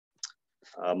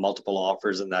multiple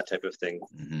offers and that type of thing.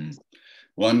 Mm-hmm.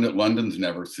 London's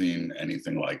never seen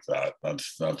anything like that.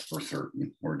 That's for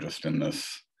certain. We're just in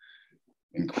this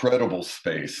incredible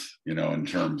space, in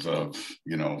terms of,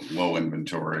 low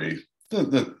inventory,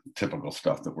 the typical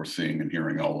stuff that we're seeing and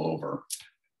hearing all over.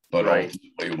 But right.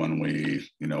 Ultimately, when we,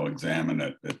 examine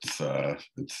it, it's a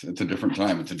different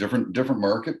time. It's a different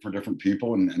market for different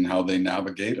people and how they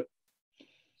navigate it.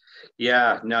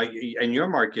 Yeah. Now, in your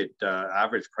market,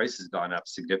 average price has gone up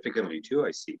significantly too,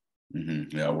 I see.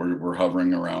 Mm-hmm. Yeah, we're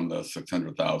hovering around the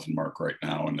 600,000 mark right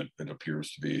now, and it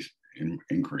appears to be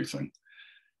increasing.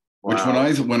 Wow.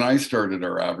 Which when I started,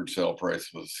 our average sale price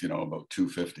was about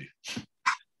 250.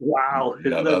 Wow.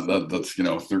 Yeah, that's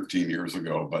 13 years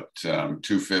ago, but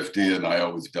 250, and I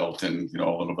always dealt in a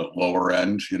little bit lower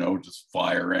end, just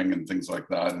flyering and things like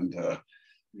that, and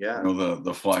yeah,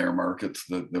 the flyer markets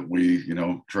that we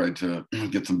tried to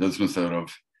get some business out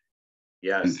of.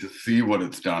 Yes. And to see what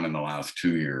it's done in the last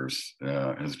 2 years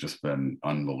has just been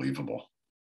unbelievable.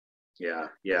 Yeah.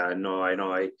 No, I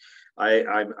know.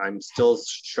 I'm still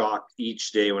shocked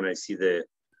each day when I see the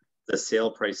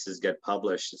sale prices get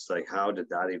published. It's like, how did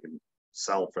that even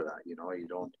sell for that? You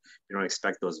don't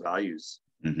expect those values.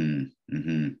 Mm-hmm.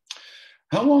 Mm-hmm.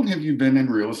 How long have you been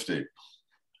in real estate?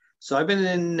 So I've been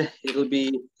in, it'll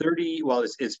be 30, well,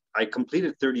 I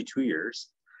completed 32 years.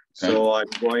 Okay. So I'm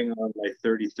going on my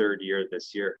 33rd year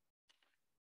this year.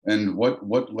 And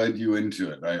what led you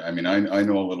into it? I mean, I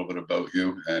know a little bit about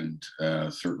you, and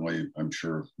certainly I'm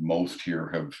sure most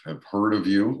here have heard of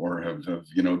you or have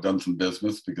done some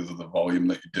business because of the volume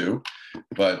that you do.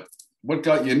 But what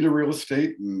got you into real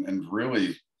estate, and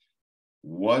really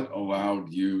what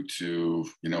allowed you to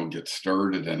get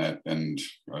started in it? And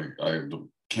I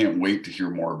can't wait to hear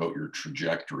more about your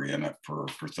trajectory in it for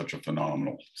such a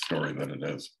phenomenal story that it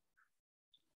is.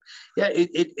 Yeah,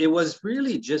 it was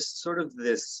really just sort of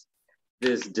this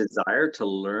desire to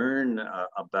learn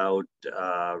about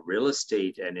real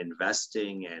estate and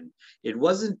investing, and it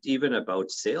wasn't even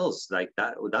about sales like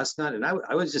that. That's not. And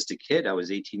I was just a kid. I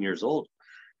was 18 years old,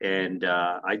 and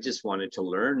I just wanted to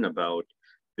learn about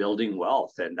building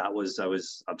wealth, and I was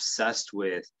obsessed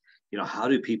with, how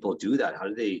do people do that? How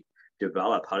do they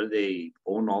develop? How do they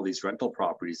own all these rental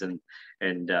properties? And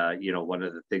one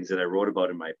of the things that I wrote about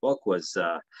in my book was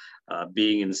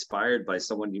being inspired by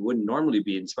someone you wouldn't normally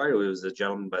be inspired with. It was a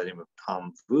gentleman by the name of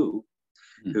Tom Vu,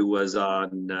 who was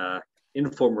on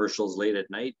infomercials late at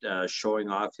night, showing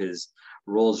off his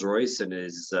Rolls Royce and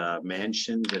his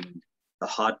mansions and the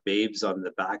hot babes on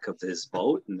the back of his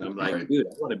boat. And I'm like, dude,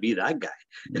 I want to be that guy.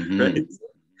 Mm-hmm. Right?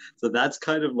 So that's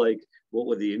kind of like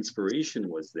what the inspiration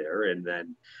was there. And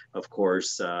then, of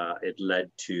course, it led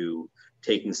to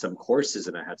taking some courses,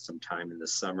 and I had some time in the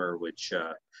summer, which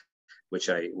I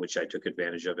took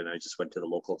advantage of, and I just went to the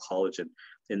local college. And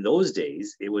in those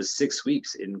days, it was 6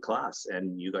 weeks in class,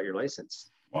 and you got your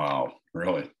license. Wow,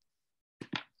 really?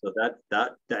 So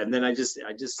that and then I just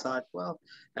thought, well,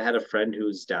 I had a friend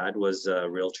whose dad was a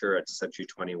realtor at Century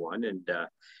 21, and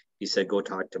he said, go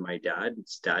talk to my dad.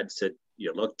 His dad said,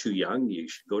 you look too young, you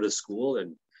should go to school.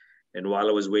 And while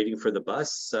I was waiting for the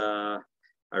bus, I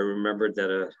remembered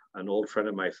that an old friend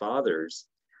of my father's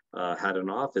had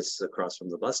an office across from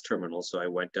the bus terminal. So I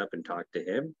went up and talked to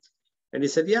him, and he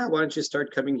said, yeah, why don't you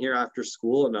start coming here after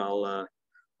school, and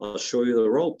I'll show you the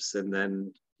ropes. And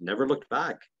then never looked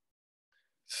back.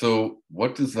 So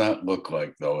what does that look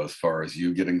like, though, as far as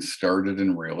you getting started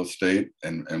in real estate,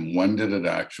 and when did it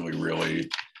actually really,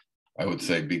 I would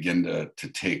say, begin to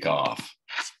take off?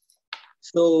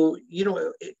 So,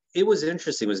 it was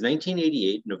interesting. It was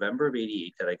 1988, November of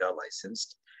 88, that I got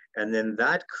licensed. And then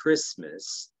that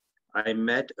Christmas, I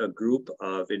met a group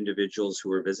of individuals who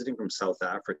were visiting from South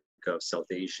Africa, of South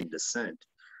Asian descent,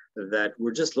 that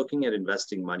were just looking at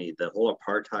investing money. The whole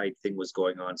apartheid thing was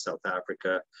going on in South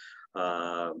Africa.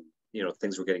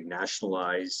 Things were getting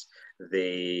nationalized.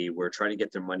 They were trying to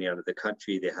get their money out of the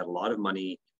country. They had a lot of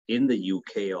money in the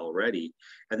UK already,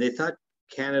 and they thought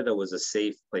Canada was a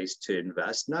safe place to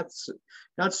invest, not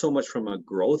so much from a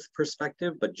growth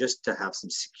perspective, but just to have some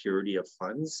security of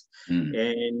funds.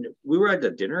 And we were at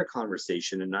a dinner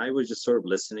conversation, and I was just sort of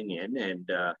listening in,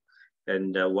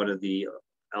 and one of the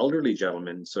elderly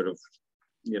gentlemen sort of,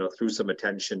 threw some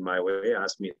attention my way,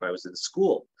 asked me if I was in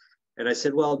school. And I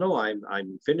said, well, no,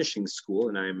 I'm finishing school,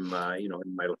 and I'm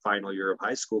in my final year of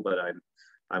high school, but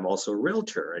I'm also a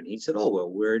realtor. And he said, oh, well,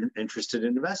 we're interested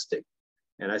in investing.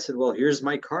 And I said, well, here's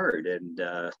my card, and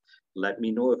let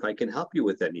me know if I can help you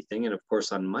with anything. And of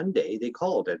course, on Monday, they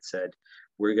called and said,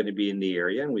 we're going to be in the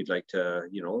area, and we'd like to,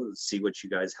 see what you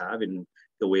guys have in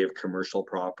the way of commercial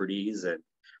properties. And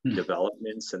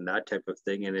developments and that type of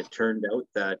thing. And it turned out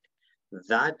that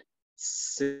that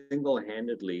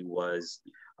single-handedly was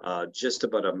just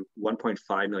about a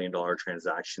 $1.5 million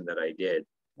transaction that I did.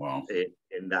 Wow.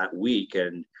 In that week.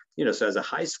 And, so as a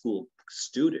high school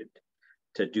student,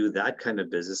 to do that kind of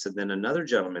business. And then another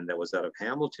gentleman that was out of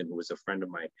Hamilton, who was a friend of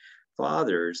my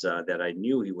father's, that I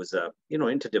knew, he was,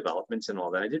 into developments and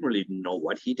all that. I didn't really know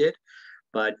what he did,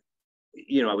 but,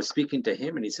 I was speaking to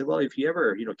him and he said, well, if you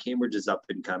ever, Cambridge is up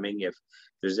and coming, if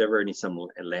there's ever some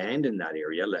land in that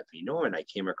area, let me know. And I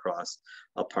came across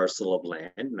a parcel of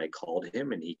land and I called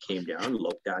him and he came down,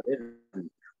 looked at it and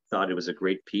thought it was a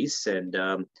great piece, and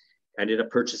ended up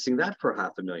purchasing that for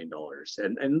 $500,000.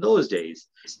 And in those days,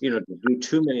 to do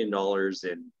 $2 million,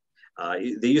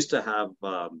 and they used to have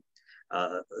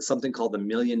something called the $1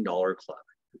 Million Club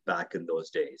back in those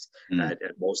days at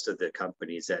most of the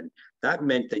companies. And that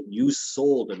meant that you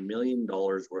sold $1 million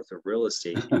worth of real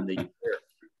estate in the year.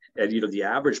 And, the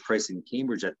average price in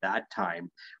Cambridge at that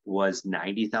time was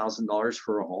 $90,000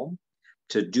 for a home.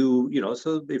 To do,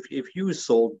 so if you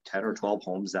sold 10 or 12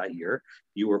 homes that year,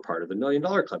 you were part of the $1 Million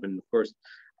Club. And of course,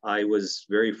 I was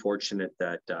very fortunate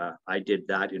that I did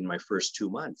that in my first 2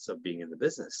 months of being in the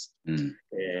business.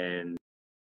 And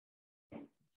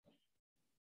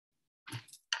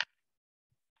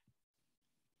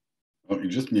oh, you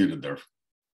just muted there.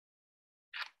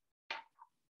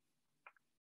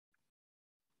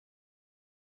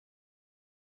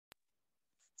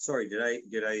 sorry, did I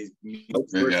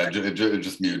Yeah, it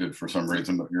just muted for some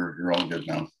reason, but you're all good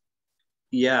now.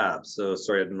 Yeah, so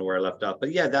sorry, I don't know where I left off,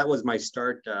 but yeah, that was my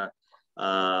start,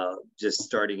 just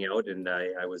starting out, and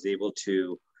I was able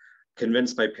to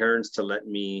convince my parents to let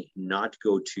me not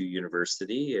go to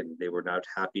university, and they were not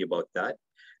happy about that.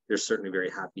 They're certainly very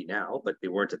happy now, but they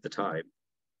weren't at the time.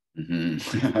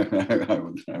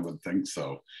 I would think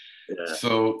so. Yeah.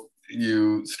 So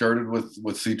you started with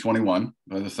C21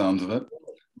 by the sounds of it.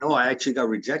 No, I actually got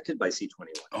rejected by C21.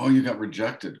 Oh, you got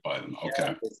rejected by them.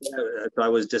 Okay. Yeah, so I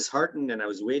was disheartened, and I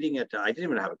was waiting at, I didn't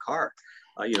even have a car.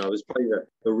 I was probably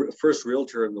the first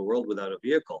realtor in the world without a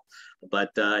vehicle,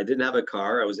 but I didn't have a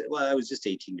car. I was just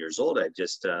 18 years old. I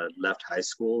just left high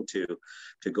school to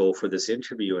go for this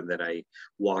interview. And then I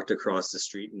walked across the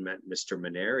street and met Mr.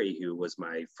 Maneri, who was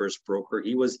my first broker.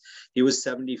 He was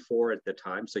 74 at the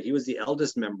time. So he was the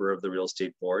eldest member of the real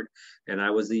estate board, and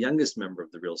I was the youngest member of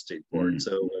the real estate board.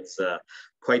 So it's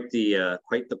quite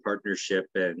the partnership.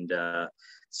 And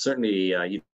certainly,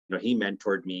 he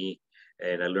mentored me,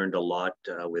 and I learned a lot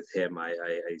with him. I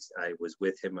was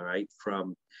with him right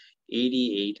from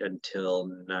 88 until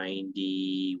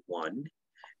 91.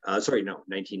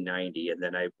 1990. And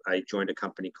then I joined a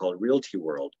company called Realty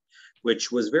World,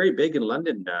 which was very big in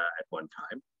London at one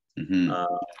time.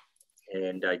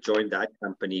 And I joined that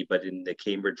company, but in the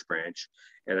Cambridge branch.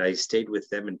 And I stayed with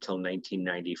them until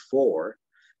 1994,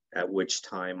 at which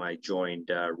time I joined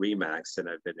Remax. And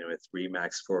I've been with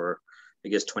Remax for, I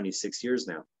guess, 26 years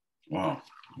now.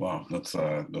 Wow, that's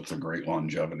a great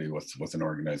longevity with an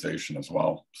organization as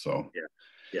well. So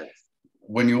yeah.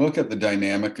 When you look at the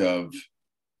dynamic of,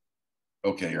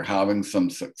 okay, you're having some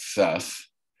success,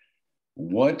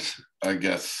 what, I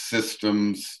guess,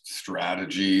 systems,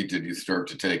 strategy did you start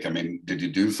to take? I mean, did you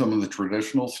do some of the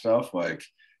traditional stuff like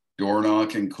door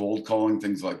knocking, cold calling,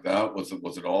 things like that? Was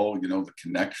it all, the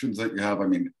connections that you have? I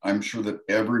mean, I'm sure that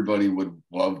everybody would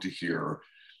love to hear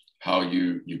how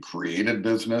you created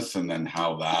business and then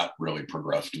how that really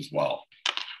progressed as well.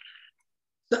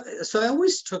 So I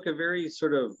always took a very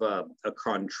sort of a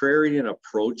contrarian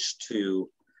approach to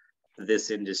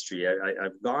this industry.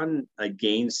 I've gone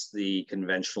against the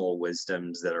conventional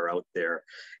wisdoms that are out there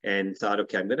and thought,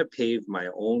 okay, I'm going to pave my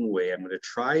own way. I'm going to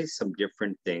try some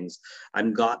different things.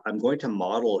 I'm going to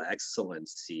model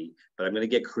excellency, but I'm going to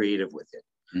get creative with it.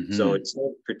 So it's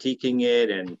critiquing it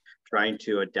and trying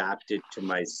to adapt it to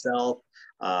myself.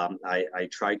 I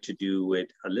tried to do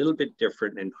it a little bit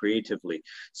different and creatively.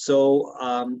 So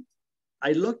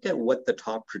I looked at what the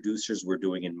top producers were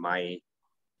doing in my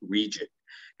region.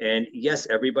 And yes,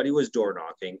 everybody was door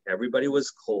knocking, everybody was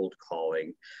cold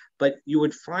calling, but you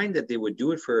would find that they would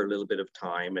do it for a little bit of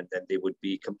time and then they would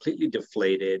be completely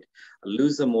deflated,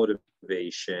 lose the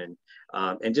motivation,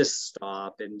 and just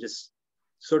stop and just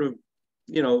sort of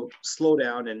slow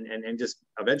down and just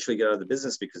eventually get out of the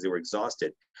business because they were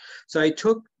exhausted. So I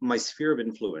took my sphere of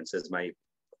influence as my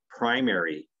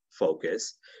primary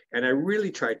focus, and I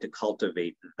really tried to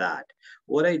cultivate that.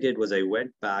 What I did was I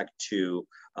went back to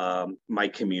my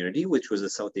community, which was a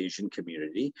South Asian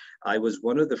community. I was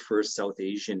one of the first South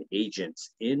Asian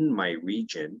agents in my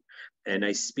region, and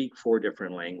I speak 4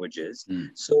 different languages.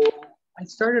 So I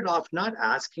started off not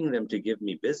asking them to give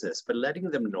me business, but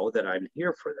letting them know that I'm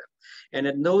here for them. And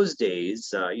in those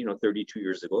days, 32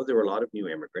 years ago, there were a lot of new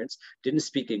immigrants, didn't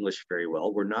speak English very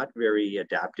well, were not very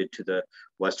adapted to the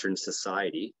Western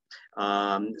society.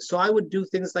 So I would do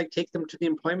things like take them to the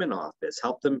employment office,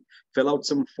 help them fill out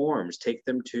some forms, take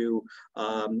them to,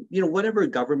 whatever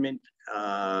government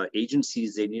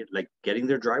agencies they need, like getting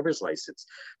their driver's license.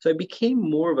 So I became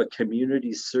more of a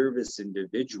community service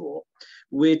individual,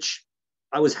 which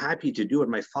I was happy to do.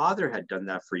 And my father had done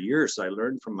that for years. So I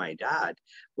learned from my dad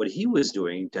what he was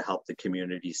doing to help the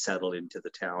community settle into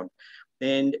the town.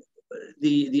 And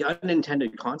the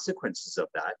unintended consequences of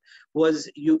that was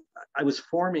I was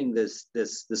forming this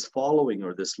following,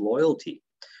 or this loyalty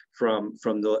from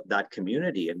that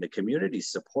community, and the community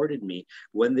supported me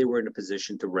when they were in a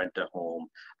position to rent a home,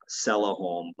 sell a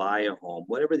home, buy a home,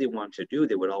 whatever they wanted to do.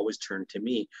 They would always turn to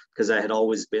me because I had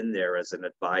always been there as an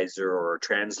advisor or a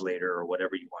translator or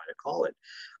whatever you want to call it.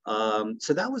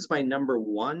 So that was my number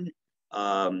one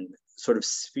sort of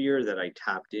sphere that I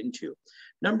tapped into.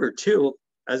 Number two,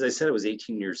 as I said, I was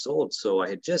 18 years old, so I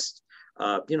had just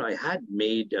I had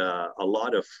made a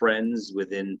lot of friends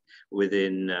within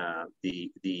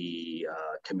the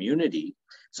community.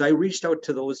 So I reached out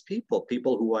to those people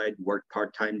who I'd worked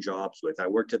part-time jobs with. I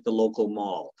worked at the local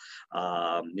mall,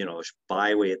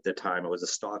 Byway at the time. I was a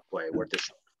stock boy. I worked at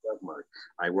Mart.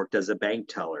 I worked as a bank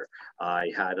teller.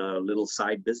 I had a little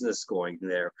side business going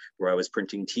there where I was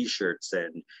printing T-shirts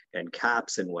and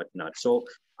caps and whatnot. So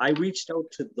I reached out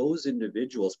to those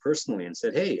individuals personally and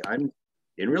said, "Hey, I'm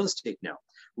in real estate now,"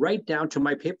 right down to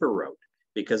my paper route,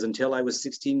 because until I was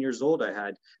 16 years old, I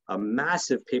had a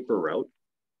massive paper route,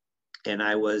 and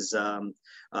I was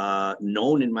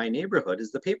known in my neighborhood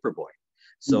as the paper boy.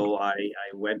 So I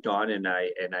went on and I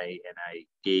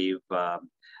gave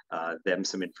them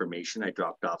some information. I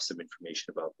dropped off some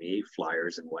information about me,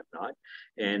 flyers and whatnot,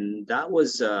 and that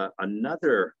was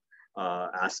another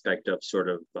aspect of sort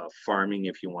of farming,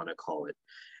 if you want to call it.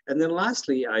 And then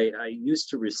lastly, I used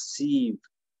to receive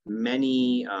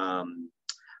many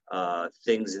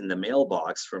things in the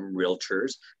mailbox from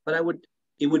realtors, but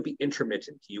it would be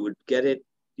intermittent. You would get it,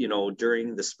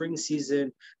 during the spring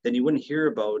season, then you wouldn't hear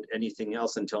about anything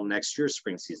else until next year's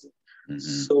spring season. Mm-hmm.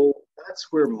 So that's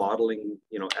where modeling,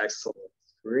 excellence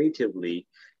creatively,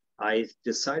 I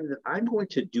decided that I'm going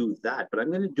to do that, but I'm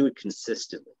going to do it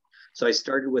consistently. So I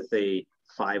started with a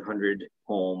 500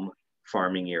 home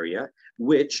farming area,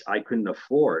 which I couldn't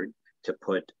afford to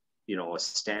put, a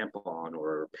stamp on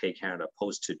or pay Canada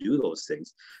Post to do those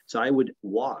things. So I would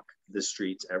walk the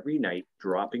streets every night,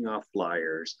 dropping off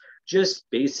flyers, just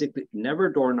basically never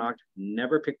door knocked,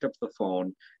 never picked up the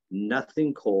phone,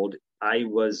 nothing cold. I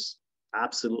was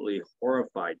absolutely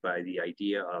horrified by the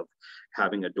idea of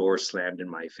having a door slammed in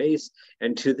my face.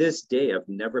 And to this day, I've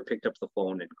never picked up the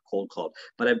phone and cold called,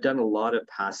 but I've done a lot of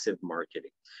passive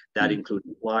marketing. That includes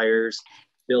flyers,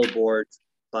 billboards,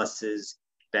 buses,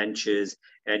 benches,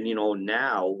 and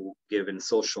now given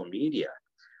social media,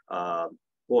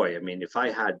 if I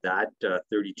had that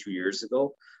 32 years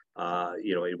ago,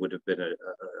 it would have been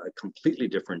a completely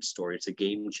different story. It's a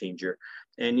game changer.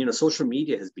 And social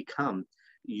media has become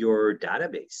your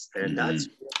database, and that's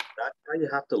how you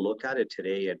have to look at it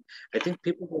today. And I think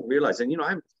people don't realize, and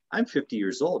I'm 50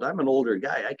 years old, I'm an older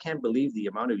guy. I can't believe the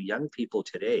amount of young people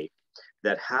today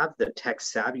that have the tech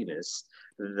savviness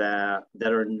that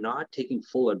are not taking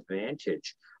full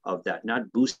advantage of that,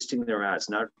 not boosting their ads,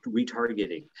 not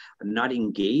retargeting, not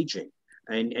engaging.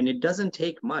 And it doesn't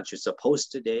take much. It's a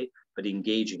post a day, but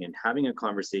engaging and having a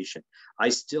conversation. I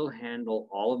still handle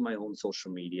all of my own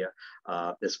social media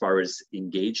as far as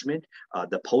engagement.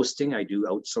 The posting, I do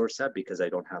outsource that because I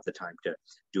don't have the time to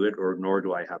do it, or nor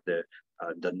do I have the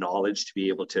knowledge to be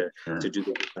able to do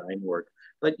the design work.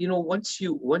 But once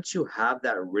you have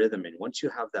that rhythm and once you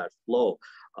have that flow,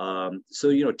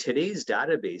 today's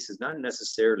database is not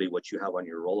necessarily what you have on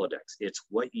your Rolodex. It's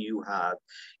what you have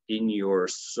in your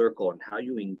circle and how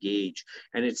you engage.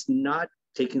 And it's not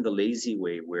taking the lazy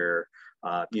way where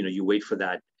you wait for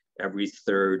that every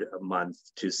third month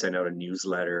to send out a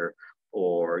newsletter,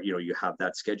 or you have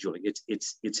that scheduling.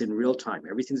 It's in real time.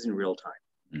 Everything's in real time.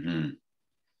 Mm-hmm.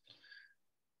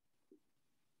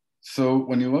 So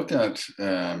when you look at,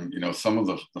 some of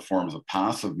the forms of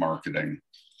passive marketing,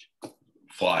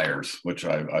 flyers, which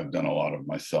I've done a lot of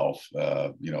myself,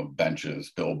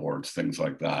 benches, billboards, things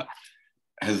like that,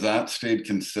 has that stayed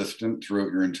consistent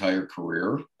throughout your entire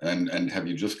career? And have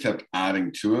you just kept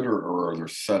adding to it, or are there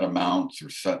set amounts or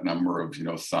set number of,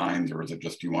 signs, or is it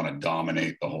just you want to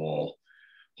dominate the whole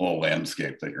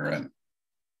landscape that you're in?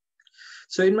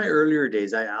 So in my earlier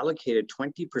days, I allocated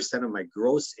 20% of my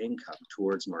gross income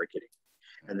towards marketing.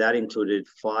 And that included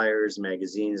flyers,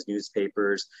 magazines,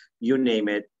 newspapers, you name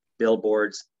it,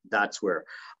 billboards. That's where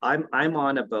I'm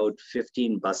on about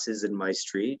 15 buses in my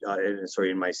street,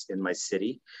 sorry, in my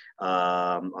city,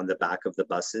 on the back of the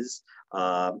buses.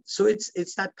 So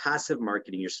it's that passive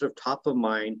marketing. You're sort of top of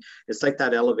mind. It's like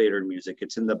that elevator music.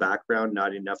 It's in the background,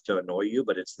 not enough to annoy you,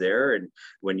 but it's there. And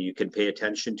when you can pay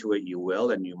attention to it, you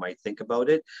will, and you might think about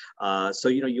it. So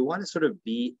you want to sort of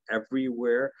be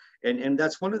everywhere. And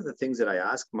that's one of the things that I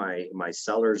ask my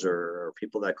sellers or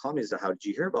people that call me is, how did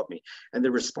you hear about me? And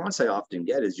the response I often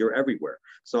get is, you're everywhere.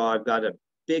 So I've got a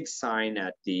big sign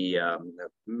at the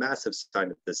massive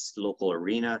sign at this local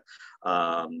arena,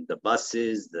 the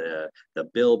buses, the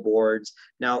billboards.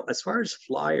 Now, as far as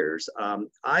flyers,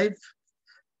 I've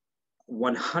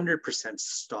 100%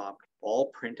 stopped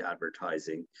all print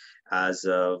advertising as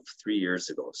of 3 years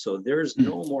ago. So there's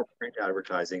no more print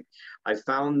advertising. I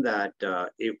found that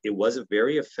it wasn't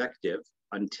very effective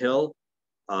until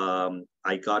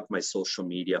I got my social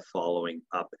media following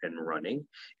up and running.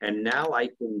 And now I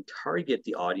can target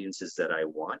the audiences that I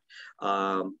want.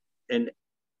 And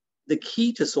the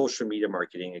key to social media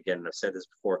marketing, again, I've said this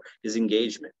before, is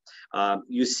engagement.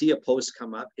 You see a post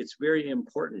come up, it's very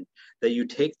important that you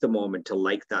take the moment to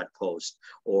like that post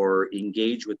or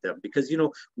engage with them, because,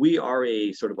 we are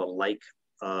a sort of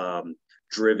a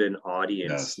driven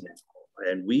audience. Yes. Now.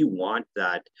 And we want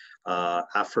that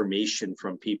affirmation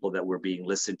from people that we're being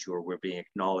listened to, or we're being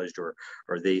acknowledged, or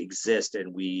they exist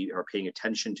and we are paying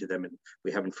attention to them and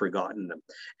we haven't forgotten them.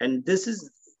 And this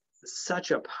is such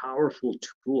a powerful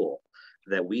tool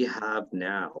that we have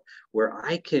now, where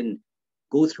I can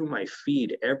go through my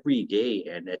feed every day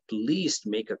and at least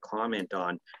make a comment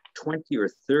on 20 or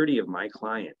 30 of my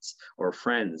clients or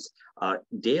friends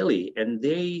daily. And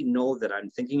they know that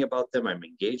I'm thinking about them, I'm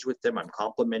engaged with them, I'm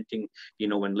complimenting,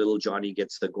 when little Johnny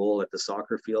gets the goal at the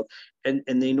soccer field. And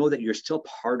they know that you're still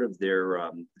part of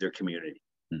their community.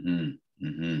 Mm-hmm.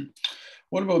 Mm-hmm.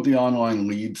 What about the online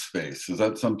lead space? Is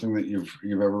that something that you've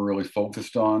ever really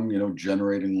focused on,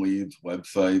 generating leads,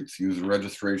 websites, user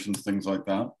registrations, things like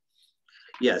that?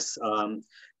 Yes.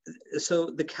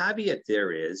 So the caveat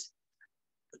there is,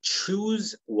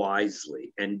 choose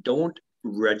wisely and don't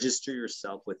register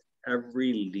yourself with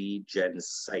every lead gen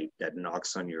site that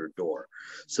knocks on your door.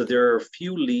 So there are a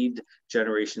few lead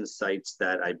generation sites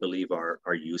that I believe are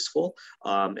useful.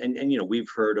 And we've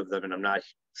heard of them, and I'm not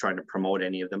trying to promote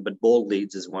any of them, but Bold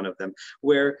Leads is one of them,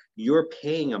 where you're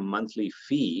paying a monthly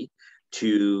fee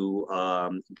to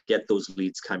get those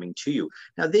leads coming to you.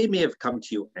 Now, they may have come to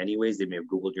you anyways. They may have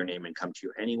Googled your name and come to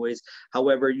you anyways.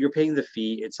 However, you're paying the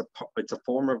fee. It's a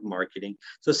form of marketing.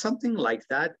 So something like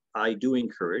that, I do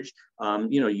encourage.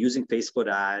 Using Facebook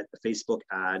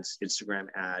ads, Instagram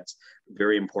ads,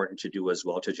 very important to do as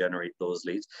well to generate those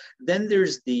leads. Then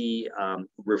there's the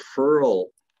referral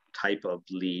type of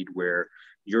lead, where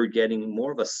you're getting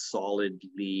more of a solid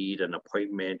lead, an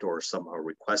appointment, or a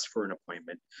request for an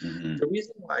appointment. Mm-hmm. The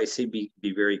reason why I say be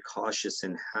very cautious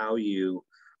in how you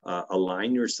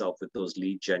align yourself with those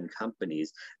lead gen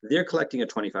companies, they're collecting a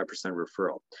 25%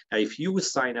 referral. Now, if you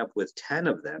sign up with 10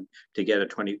 of them to get a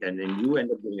 20, and then you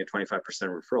end up getting a 25%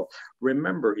 referral,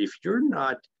 remember, if you're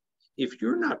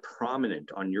not prominent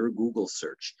on your Google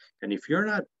search, and if you're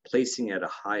not placing at a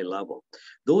high level,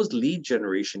 those lead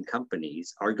generation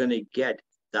companies are going to get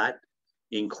that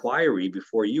inquiry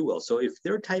before you will. So if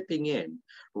they're typing in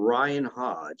Ryan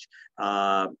Hodge,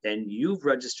 and you've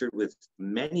registered with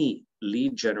many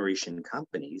lead generation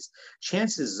companies,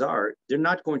 chances are they're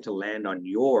not going to land on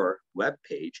your web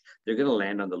page. They're going to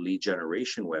land on the lead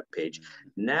generation web page.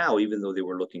 Now, even though they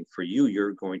were looking for you,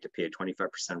 you're going to pay a 25%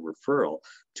 referral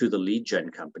to the lead gen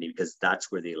company, because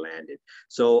that's where they landed.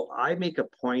 So I make a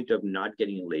point of not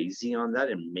getting lazy on that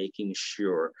and making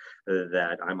sure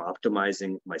that I'm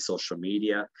optimizing my social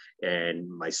media and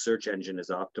my search engine is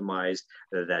optimized,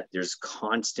 that there's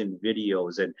constant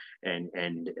videos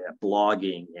and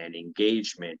blogging and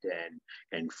engagement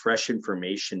and fresh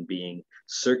information being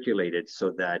circulated,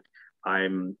 so that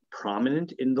I'm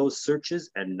prominent in those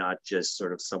searches and not just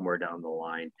sort of somewhere down the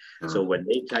line. Sure. So when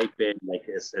they type in, like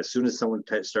as soon as someone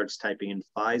starts typing in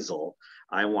Faisal,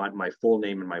 I want my full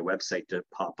name and my website to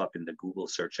pop up in the Google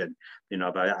search. And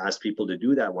if I ask people to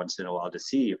do that once in a while to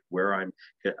see where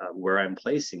I'm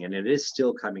placing, and it is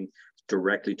still coming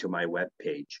directly to my web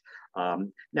page.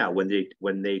 Now,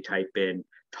 when they type in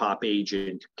top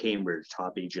agent Cambridge,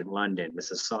 top agent London,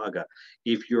 Mississauga,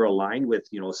 if you're aligned with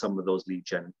some of those lead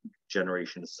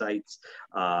generation sites,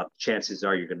 chances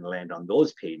are you're going to land on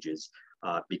those pages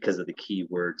because of the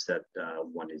keywords that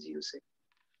one is using.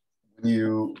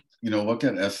 You look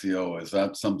at SEO, is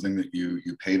that something that you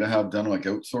pay to have done, like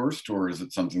outsourced, or is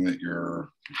it something that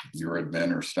your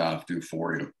admin or staff do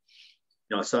for you?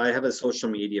 No, so I have a social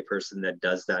media person that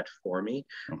does that for me.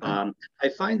 Okay. I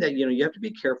find that, you have to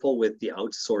be careful with the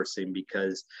outsourcing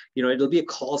because, it'll be a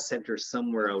call center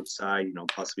somewhere outside,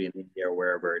 possibly in India or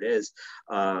wherever it is,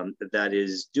 that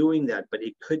is doing that. But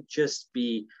it could just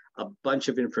be a bunch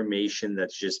of information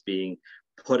that's just being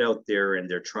put out there and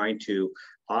they're trying to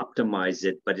optimize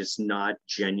it, but it's not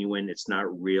genuine, it's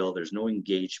not real, there's no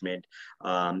engagement.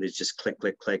 It's just click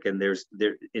click click, and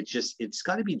it's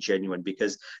got to be genuine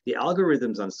because the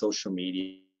algorithms on social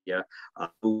media,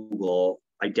 Google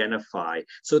identify.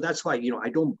 So that's why, I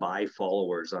don't buy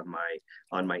followers on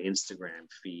my Instagram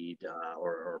feed,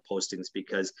 or postings,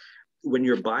 because when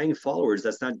you're buying followers,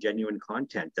 that's not genuine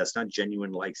content. That's not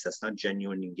genuine likes. That's not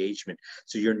genuine engagement.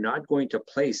 So you're not going to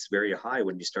place very high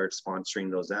when you start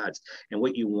sponsoring those ads. And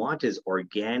what you want is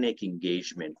organic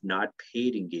engagement, not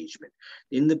paid engagement.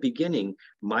 In the beginning,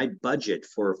 my budget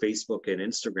for Facebook and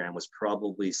Instagram was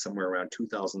probably somewhere around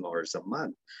 $2,000 a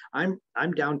month. I'm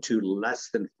down to less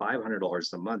than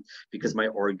 $500 a month because my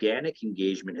organic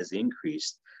engagement has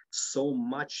increased so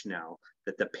much now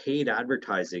that the paid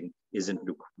advertising isn't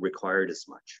required as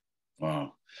much.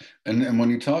 Wow. And when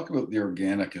you talk about the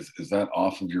organic, is that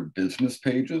off of your business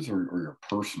pages or your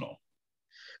personal?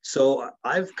 So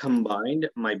I've combined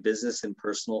my business and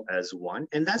personal as one,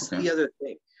 and that's Okay. the other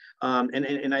thing. I'm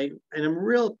a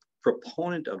real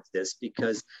proponent of this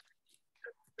because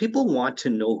people want to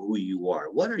know who you are.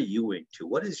 What are you into?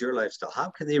 What is your lifestyle? How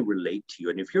can they relate to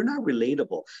you? And if you're not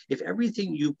relatable, if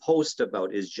everything you post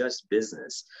about is just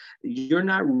business, you're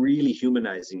not really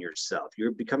humanizing yourself.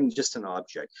 You're becoming just an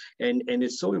object. And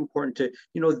it's so important to,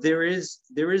 there is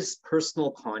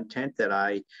personal content that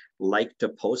I like to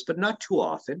post, but not too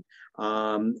often.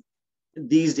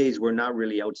 These days we're not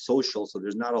really out social, so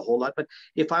there's not a whole lot. But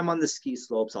if I'm on the ski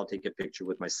slopes, I'll take a picture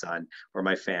with my son or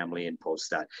my family and post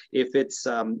that. If it's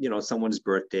someone's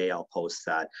birthday, I'll post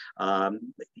that.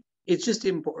 It's just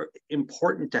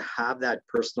important to have that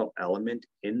personal element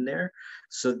in there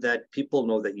so that people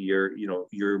know that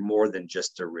you're more than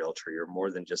just a realtor, you're more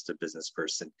than just a business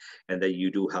person, and that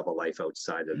you do have a life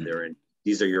outside of there, and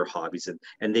these are your hobbies,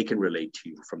 and they can relate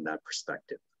to you from that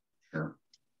perspective. Sure.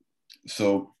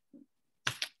 So,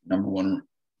 number one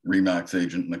Remax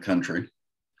agent in the country.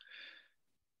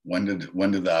 When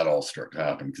did that all start to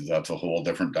happen? Because that's a whole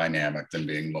different dynamic than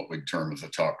being what we'd term as a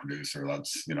top producer.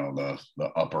 That's the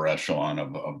upper echelon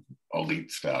of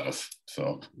elite status.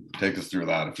 So take us through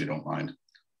that if you don't mind.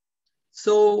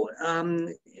 So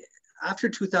after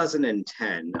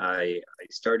 2010, I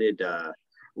started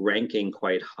ranking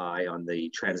quite high on the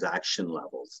transaction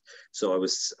levels. So I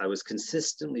was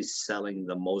consistently selling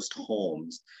the most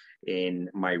homes in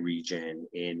my region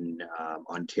in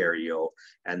Ontario.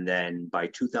 And then by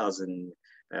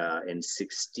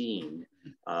 2016,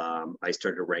 I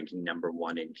started ranking number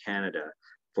one in Canada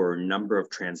for number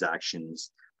of transactions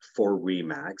for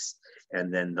Remax.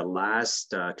 And then the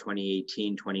last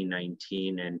 2018,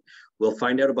 2019, and we'll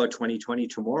find out about 2020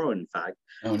 tomorrow, in fact,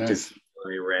 oh, nice. to see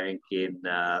my rank in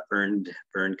earned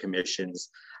commissions,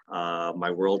 my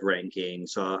world ranking.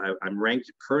 So I'm ranked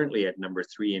currently at number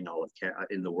 3 in all of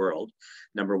in the world,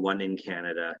 number 1 in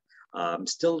Canada.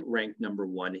 Still ranked number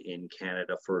 1 in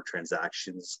Canada for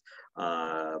transactions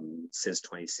since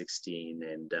 2016,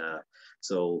 and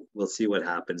so we'll see what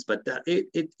happens. But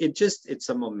it's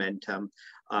a momentum.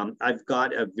 I've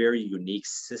got a very unique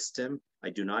system.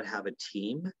 I do not have a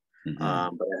team, but I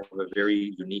have a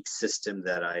very unique system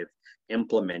that I've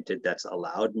implemented that's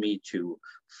allowed me to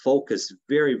focus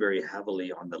very, very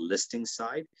heavily on the listing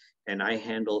side, and I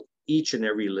handle each and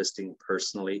every listing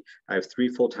personally. I have 3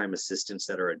 full-time assistants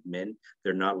that are admin.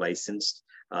 They're not licensed.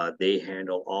 They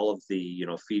handle all of the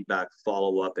feedback,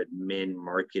 follow-up, admin,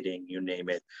 marketing, you name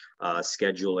it,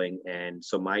 scheduling. And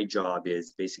so my job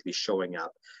is basically showing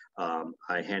up.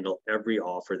 I handle every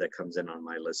offer that comes in on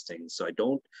my listing. So I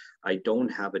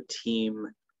don't have a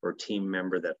team or team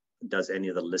member that does any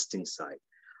of the listing side.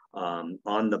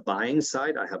 On the buying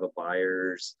side, I have a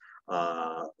buyer's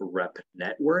rep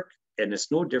network, and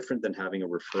it's no different than having a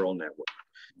referral network.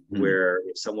 Where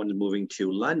if someone's moving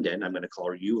to London, I'm going to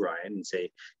call you, Ryan, and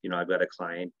say, I've got a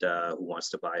client who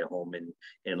wants to buy a home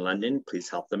in London. Please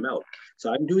help them out.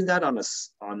 So I'm doing that on a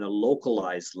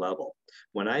localized level.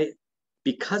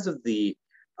 Because of the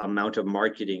amount of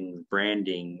marketing,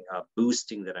 branding,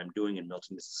 boosting that I'm doing in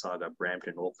Milton, Mississauga,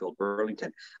 Brampton, Oakville,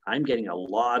 Burlington, I'm getting a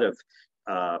lot of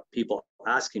people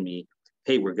asking me,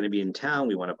 hey, we're going to be in town.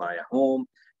 We want to buy a home.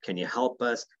 Can you help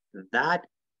us? That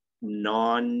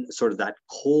that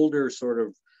colder sort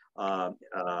of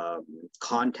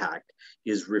contact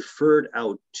is referred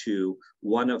out to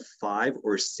one of 5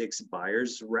 or 6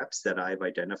 buyers reps that I've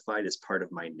identified as part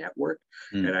of my network.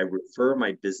 And I refer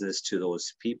my business to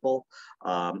those people.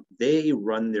 They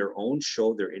run their own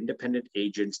show. They're independent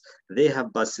agents. They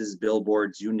have buses,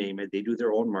 billboards, you name it. They do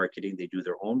their own marketing. They do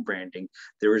their own branding.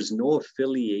 There is no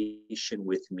affiliation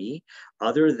with me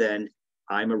other than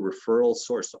I'm a referral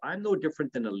source. So I'm no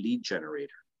different than a lead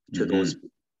generator to those people.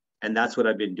 And that's what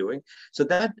I've been doing. So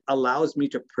that allows me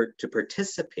to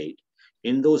participate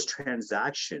in those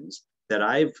transactions that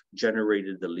I've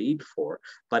generated the lead for,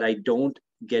 but I don't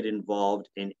get involved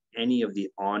in any of the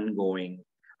ongoing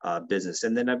business.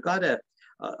 And then I've got a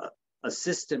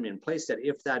system in place that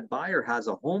if that buyer has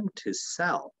a home to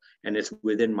sell and it's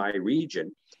within my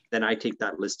region, then I take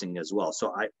that listing as well.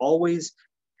 So I always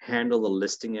handle the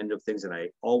listing end of things, and I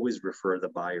always refer the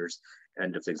buyers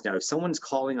end of things. Now, if someone's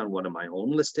calling on one of my own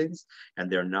listings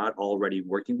and they're not already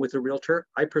working with a realtor,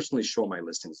 I personally show my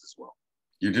listings as well.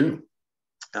 You do?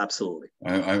 Absolutely.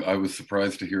 I was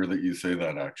surprised to hear that you say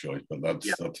that, actually, but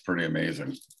that's pretty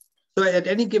amazing. So at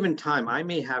any given time, I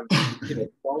may have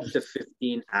 12 to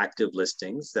 15 active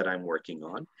listings that I'm working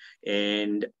on,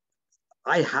 and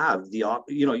I have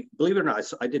believe it or not,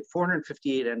 I did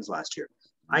 458 ends last year.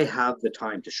 I have the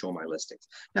time to show my listings.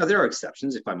 Now there are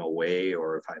exceptions if I'm away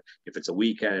or if it's a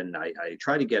weekend. I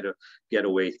try to get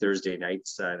away Thursday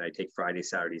nights and I take Friday,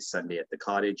 Saturday, Sunday at the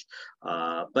cottage.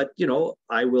 But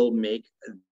I will make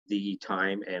the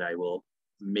time and I will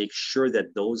make sure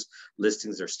that those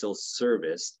listings are still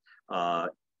serviced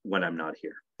when I'm not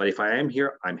here. But if I am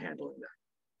here, I'm handling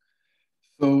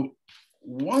that. So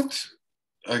what,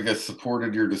 I guess,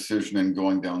 supported your decision in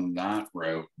going down that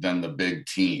route than the big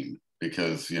team?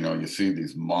 Because, you see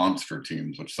these monster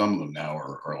teams, which some of them now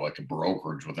are like a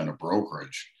brokerage within a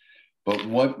brokerage. But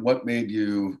what made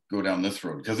you go down this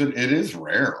road? Because it is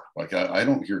rare. Like I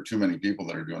don't hear too many people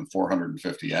that are doing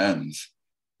 450 ends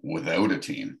without a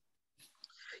team.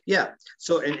 Yeah.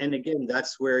 So, and again,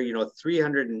 that's where,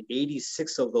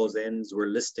 386 of those ends were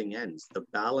listing ends. The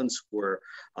balance were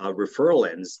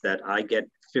referral ends that I get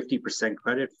 50%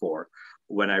 credit for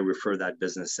when I refer that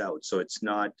business out. So it's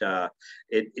not,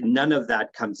 none of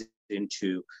that comes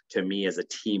into me as a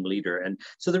team leader. And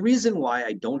so the reason why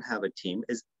I don't have a team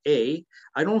is I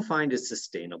don't find it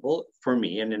sustainable for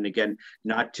me. And then again,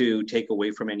 not to take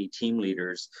away from any team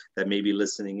leaders that may be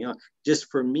listening, just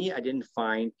for me,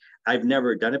 I've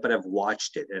never done it, but I've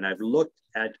watched it. And I've looked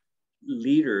at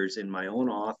leaders in my own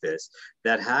office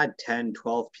that had 10,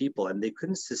 12 people, and they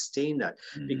couldn't sustain that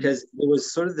because there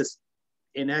was sort of this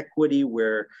inequity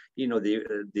where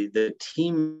the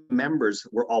team members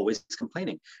were always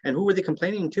complaining. And who were they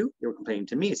complaining to? They were complaining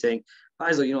to me, saying,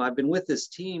 Faisal, I've been with this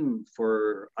team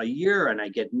for a year and I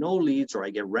get no leads, or I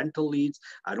get rental leads.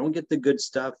 I don't get the good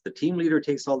stuff. The team leader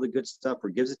takes all the good stuff or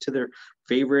gives it to their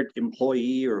favorite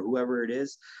employee or whoever it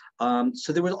is.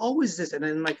 So there was always this, and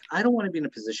I'm like, I don't want to be in a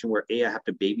position where I have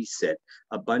to babysit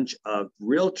a bunch of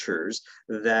realtors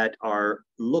that are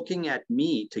looking at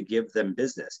me to give them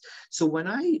business. So when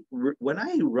I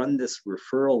run this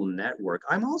referral network,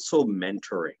 I'm also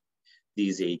mentoring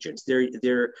these agents.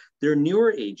 They're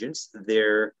newer agents.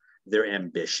 They're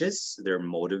ambitious, they're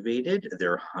motivated,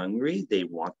 they're hungry, they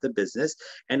want the business.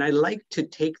 And I like to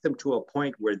take them to a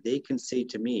point where they can say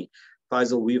to me,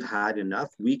 Faisal, we've had enough.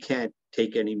 We can't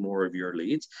take any more of your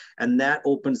leads. And that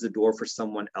opens the door for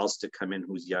someone else to come in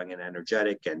who's young and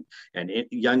energetic and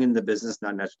young in the business,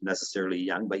 not necessarily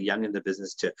young, but young in the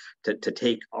business to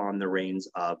take on the reins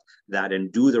of that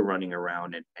and do the running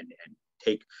around and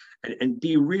take and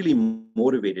be really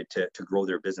motivated to grow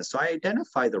their business. So I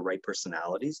identify the right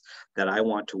personalities that I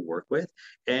want to work with.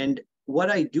 And what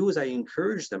I do is I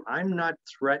encourage them. I'm not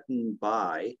threatened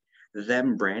by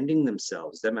them branding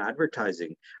themselves, them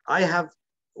advertising. I have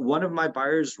one of my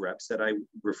buyer's reps that I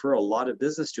refer a lot of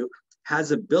business to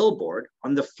has a billboard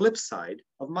on the flip side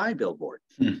of my billboard.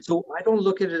 So I don't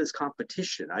look at it as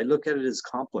competition. I look at it as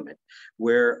compliment,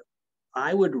 where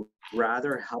I would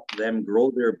rather help them grow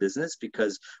their business,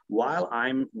 because while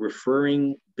I'm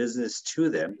referring business to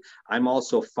them, I'm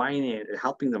also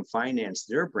helping them finance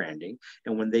their branding.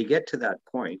 And when they get to that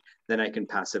point, then I can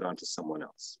pass it on to someone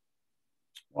else.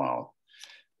 Wow.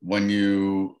 When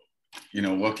you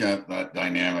look at that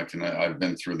dynamic, and I've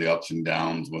been through the ups and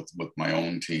downs with my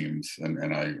own teams,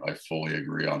 and I fully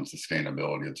agree on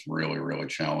sustainability. It's really, really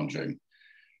challenging.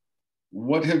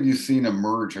 What have you seen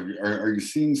emerge? Are you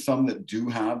seeing some that do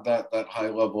have that high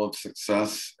level of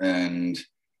success and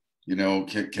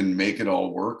can make it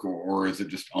all work, or is it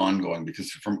just ongoing?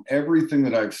 Because from everything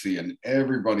that I've seen,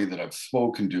 everybody that I've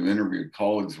spoken to, interviewed,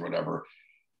 colleagues, whatever,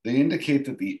 they indicate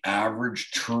that the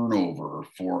average turnover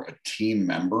for a team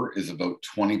member is about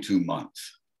 22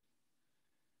 months.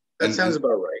 That sounds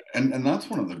about right. And that's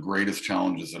one of the greatest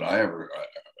challenges that I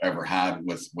ever had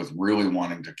with really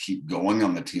wanting to keep going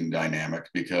on the team dynamic,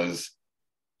 because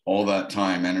all that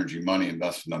time, energy, money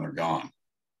invested, and they're gone.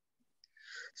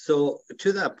 So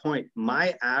to that point,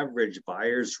 my average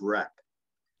buyer's rep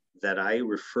that I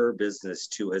refer business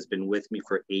to has been with me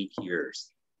for 8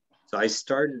 years. So I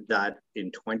started that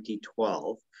in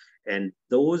 2012, and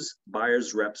those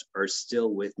buyers reps are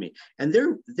still with me, and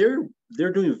they're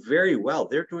doing very well.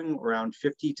 They're doing around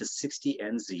 50 to 60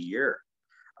 ends a year.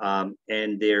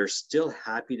 And they're still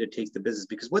happy to take the business,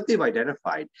 because what they've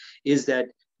identified is that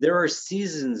there are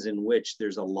seasons in which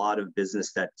there's a lot of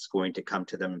business that's going to come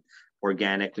to them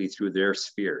organically through their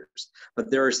spheres.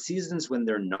 But there are seasons when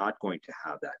they're not going to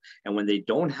have that. And when they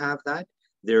don't have that,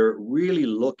 they're really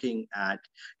looking at,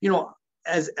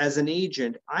 as an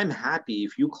agent, I'm happy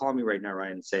if you call me right now,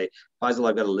 Ryan, and say, Faisal,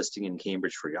 I've got a listing in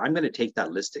Cambridge for you. I'm going to take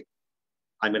that listing.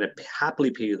 I'm going to happily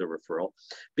pay you the referral,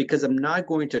 because I'm not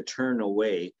going to turn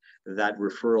away that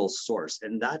referral source.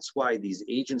 And that's why these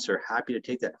agents are happy to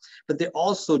take that. But they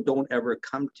also don't ever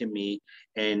come to me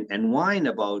and whine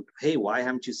about, hey, why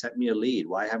haven't you sent me a lead?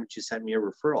 Why haven't you sent me a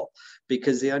referral?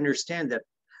 Because they understand that,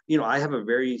 I have a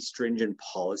very stringent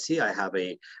policy. I have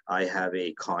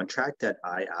a contract that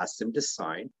I ask them to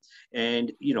sign.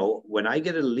 And, when I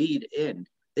get a lead in,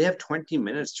 they have 20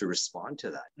 minutes to respond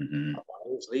to that. Mm-hmm. A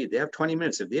buyer's lead. They have 20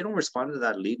 minutes. If they don't respond to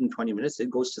that lead in 20 minutes, it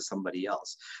goes to somebody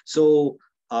else. So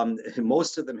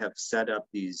most of them have set up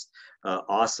these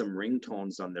awesome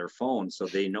ringtones on their phone, so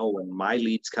they know when my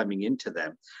lead's coming into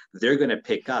them, they're going to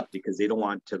pick up, because they don't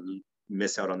want to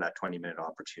miss out on that 20-minute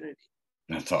opportunity.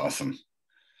 That's awesome.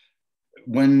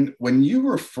 When you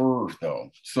refer, though,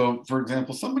 so for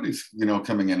example, somebody's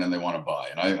coming in and they want to buy,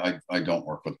 and I don't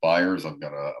work with buyers. I've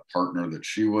got a partner that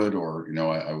she would, or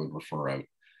I would refer out.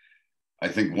 I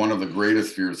think one of the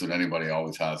greatest fears that anybody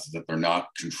always has is that they're not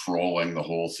controlling the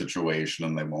whole situation,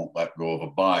 and they won't let go of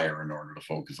a buyer in order to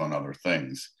focus on other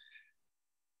things.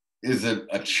 Is it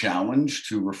a challenge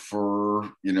to refer,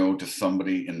 to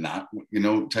somebody in that,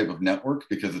 type of network?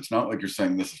 Because it's not like you're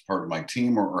saying this is part of my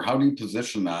team, or how do you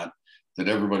position that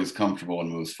everybody's comfortable and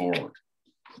moves forward?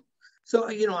 So,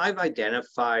 I've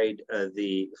identified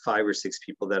the 5 or 6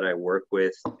 people that I work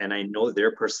with, and I know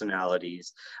their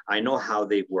personalities. I know how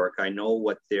they work. I know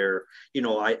what they're,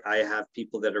 I have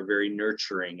people that are very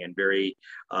nurturing and very,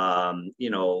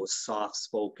 soft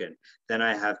spoken. Then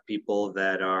I have people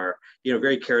that are,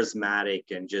 very charismatic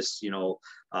and just,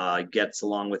 gets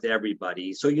along with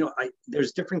everybody. So,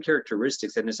 there's different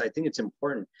characteristics. And I think it's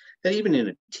important that even in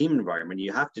a team environment,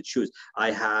 you have to choose.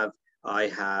 I have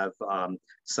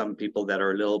some people that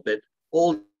are a little bit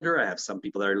older. I have some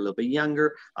people that are a little bit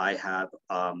younger. I have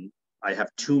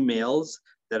 2 males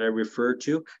that I refer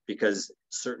to, because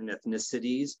certain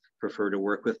ethnicities prefer to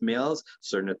work with males.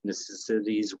 Certain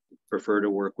ethnicities prefer to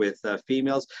work with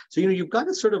females. So, you've got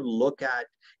to sort of look at,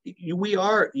 we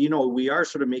are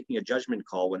sort of making a judgment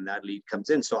call when that lead comes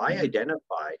in. So I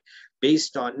identify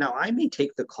based on, now I may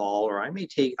take the call, or I'll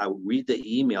read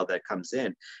the email that comes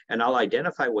in, and I'll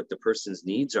identify what the person's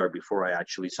needs are before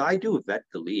so I do vet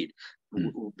the lead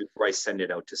before I send it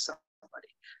out to somebody.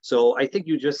 So I think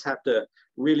you just have to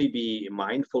really be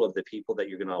mindful of the people that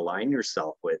you're going to align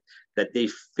yourself with, that they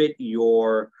fit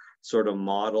your sort of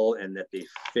model and that they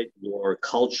fit your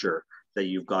culture that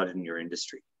you've got in your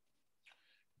industry.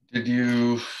 Did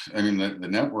you, the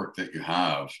network that you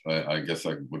have, I guess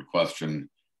I would question,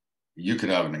 you could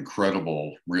have an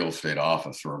incredible real estate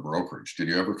office or a brokerage. Did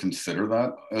you ever consider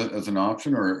that as an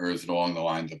option, or is it along the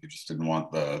lines of you just didn't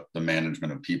want the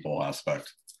management of people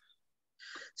aspect?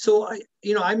 So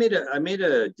I made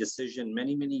a decision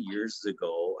many years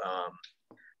ago.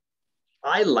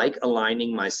 I like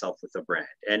aligning myself with a brand,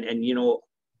 and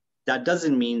that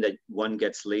doesn't mean that one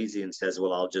gets lazy and says,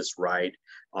 well, I'll just ride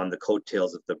on the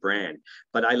coattails of the brand.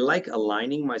 But I like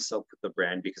aligning myself with the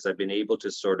brand, because I've been able to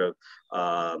sort of,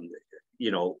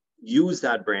 use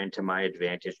that brand to my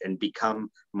advantage and become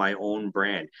my own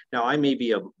brand. Now, I may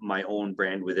be my own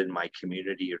brand within my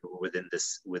community, or within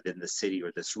the city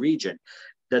or this region.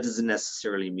 That doesn't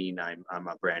necessarily mean I'm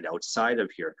a brand outside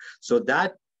of here. So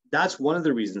that's one of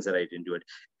the reasons that I didn't do it.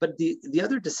 But the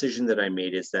other decision that I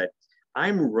made is that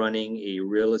I'm running a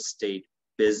real estate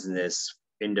business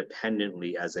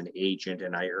independently as an agent,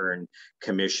 and I earn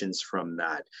commissions from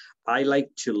that. I like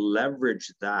to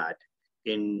leverage that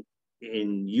in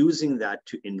using that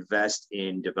to invest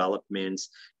in developments,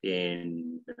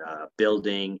 in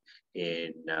building,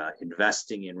 in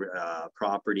investing in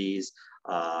properties,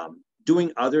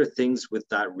 doing other things with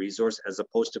that resource, as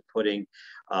opposed to putting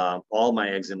all my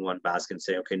eggs in one basket and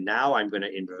say, okay, now I'm going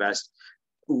to invest.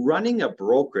 Running a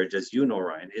brokerage, as you know,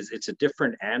 Ryan, it's a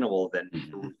different animal than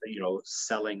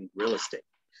selling real estate.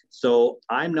 So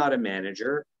I'm not a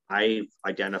manager. I've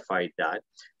identified that.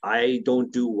 I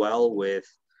don't do well with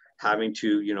having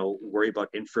to worry about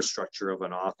infrastructure of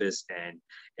an office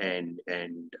and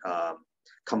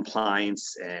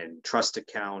compliance and trust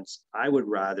accounts. I would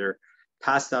rather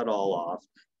pass that all off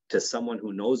to someone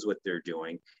who knows what they're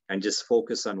doing and just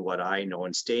focus on what I know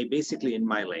and stay basically in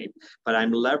my lane. But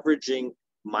I'm leveraging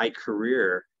my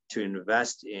career to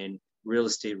invest in real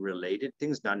estate related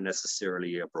things, not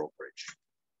necessarily a brokerage.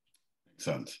 Makes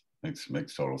sense.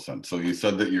 Makes total sense. So you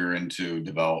said that you're into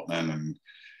development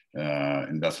and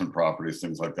investment properties,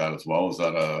 things like that as well. Is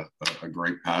that a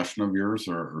great passion of yours,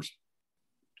 or?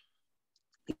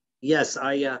 Yes,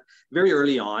 I very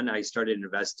early on I started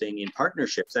investing in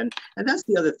partnerships, and that's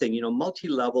the other thing.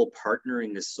 Multi-level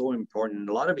partnering is so important.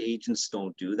 A lot of agents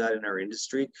don't do that in our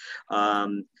industry.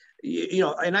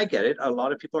 And I get it. A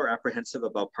lot of people are apprehensive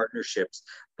about partnerships,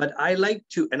 but I like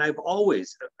to, and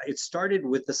it started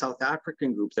with the South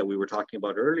African group that we were talking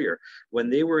about earlier.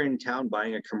 When they were in town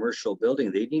buying a commercial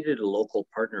building, they needed a local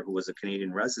partner who was a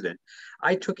Canadian resident.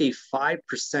 I took a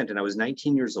 5%, and I was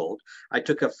 19 years old. I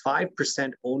took a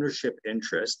 5% ownership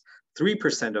interest.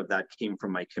 3% of that came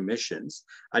from my commissions.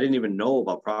 I didn't even know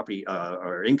about property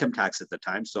or income tax at the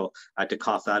time, so I had to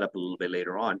cough that up a little bit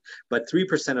later on. But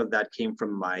 3% of that came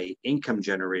from my income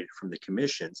generated from the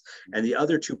commissions, and the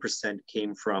other 2%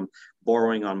 came from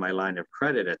borrowing on my line of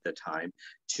credit at the time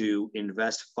to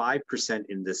invest 5%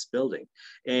 in this building.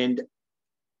 And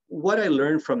what I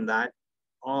learned from that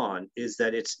on is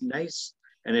that it's nice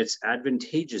and it's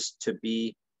advantageous to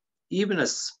be even a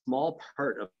small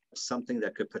part of something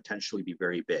that could potentially be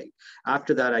very big.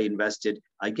 After that, I invested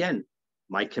again.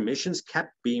 My commissions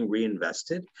kept being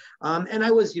reinvested, and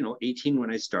I was, 18 when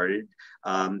I started.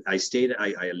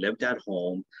 I lived at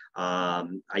home.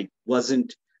 I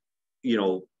wasn't,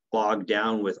 bogged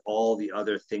down with all the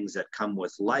other things that come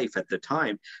with life at the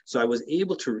time. So I was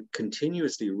able to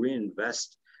continuously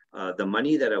reinvest the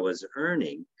money that I was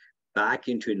earning back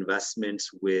into investments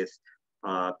with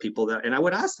people that, and I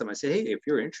would ask them, I say, hey, if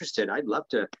you're interested, I'd love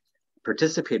to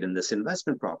participate in this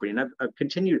investment property. And I've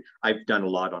continued, I've done a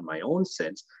lot on my own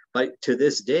since, but to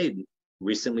this day,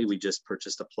 recently we just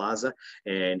purchased a plaza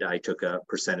and I took a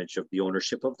percentage of the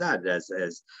ownership of that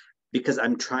because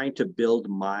I'm trying to build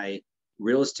my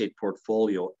real estate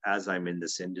portfolio as I'm in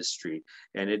this industry.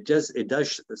 And it does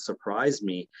surprise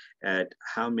me at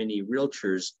how many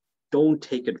realtors don't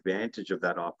take advantage of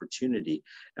that opportunity,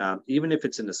 even if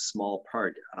it's in a small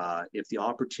part. If the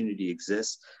opportunity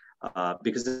exists,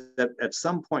 because at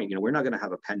some point, we're not going to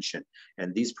have a pension,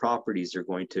 and these properties are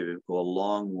going to go a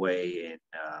long way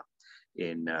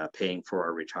in paying for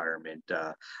our retirement.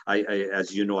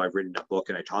 As you know, I've written a book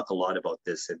and I talk a lot about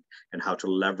this and how to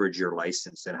leverage your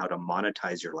license and how to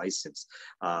monetize your license,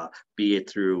 be it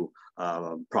through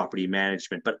property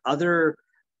management, but other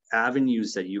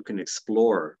avenues that you can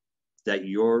explore that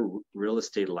your real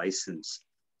estate license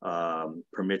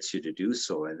permits you to do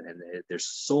so. And there's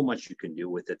so much you can do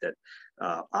with it that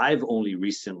I've only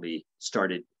recently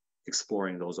started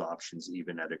exploring those options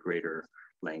even at a greater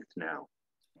length now.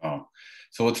 Oh,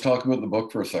 so let's talk about the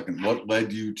book for a second. What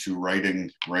led you to writing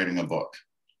a book?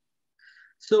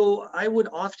 So I would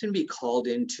often be called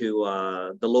into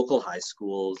the local high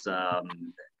schools,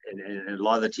 and a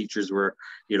lot of the teachers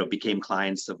became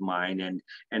clients of mine, and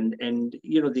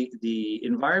the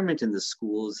environment in the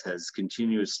schools has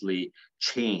continuously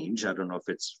changed. I don't know if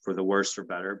it's for the worse or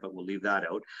better, but we'll leave that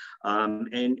out.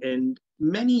 And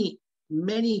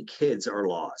many kids are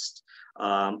lost.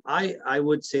 I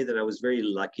would say that I was very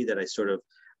lucky that I sort of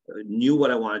knew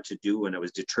what I wanted to do and I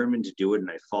was determined to do it and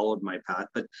I followed my path.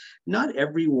 But not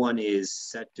everyone is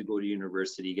set to go to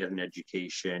university, get an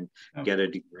education, get a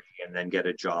degree, and then get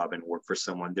a job and work for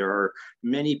someone. There are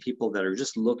many people that are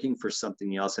just looking for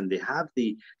something else, and they have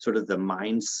the sort of the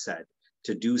mindset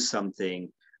to do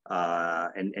something,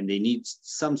 and they need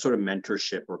some sort of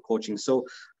mentorship or coaching. So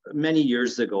many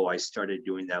years ago, I started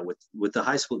doing that with the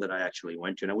high school that I actually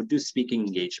went to, and I would do speaking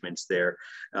engagements there,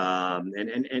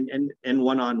 and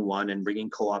one-on-one, and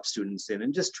bringing co-op students in,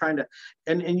 and just trying to,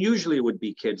 and usually it would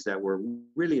be kids that were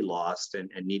really lost and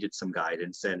needed some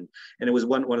guidance, and it was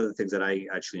one of the things that I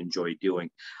actually enjoyed doing.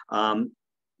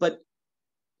 But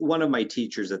one of my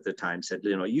teachers at the time said,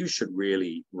 you should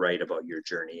really write about your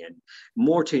journey, and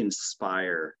more to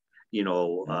inspire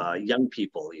young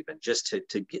people, even just to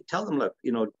tell them, look,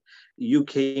 you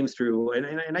came through,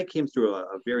 and I came through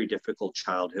a very difficult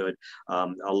childhood.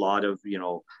 A lot of,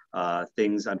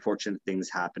 unfortunate things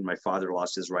happened. My father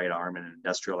lost his right arm in an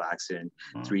industrial accident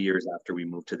 3 years after we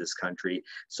moved to this country.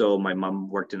 So my mom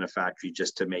worked in a factory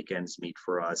just to make ends meet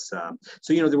for us.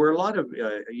 So, there were a lot of,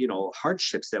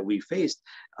 hardships that we faced.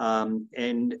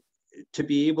 And to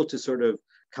be able to sort of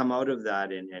come out of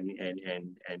that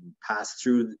and pass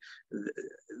through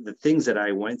the things that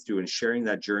I went through and sharing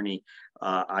that journey,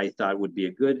 I thought would be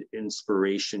a good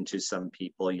inspiration to some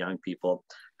people, young people.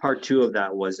 Part two of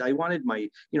that was I wanted I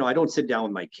don't sit down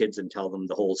with my kids and tell them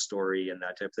the whole story and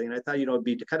that type of thing. And I thought, it'd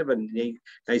be kind of a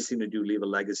nice thing to do, leave a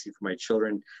legacy for my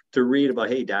children to read about,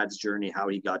 hey, Dad's journey, how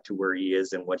he got to where he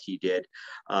is and what he did.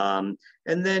 And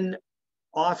then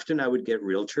often I would get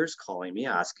realtors calling me,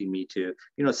 asking me to,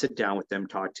 sit down with them,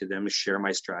 talk to them, share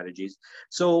my strategies.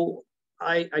 So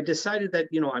I decided that,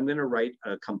 I'm going to write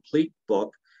a complete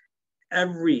book.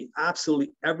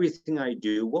 Absolutely everything I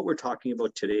do, what we're talking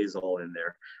about today is all in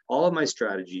there. All of my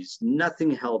strategies,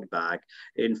 nothing held back.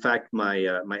 In fact, my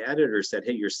editor said,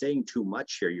 hey, you're saying too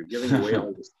much here. You're giving away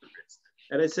all the secrets.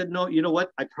 And I said, no, you know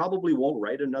what? I probably won't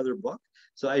write another book.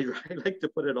 So I like to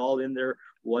put it all in there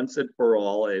once and for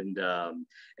all. And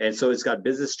so it's got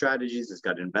business strategies, it's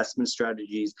got investment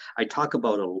strategies. I talk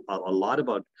about a lot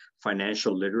about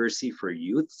financial literacy for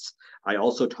youths. I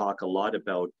also talk a lot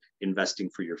about investing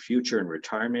for your future and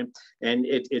retirement. And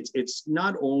it's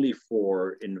not only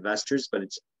for investors, but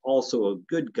it's also a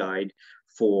good guide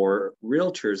for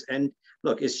realtors. And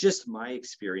look, it's just my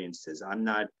experiences. I'm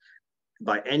not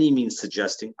by any means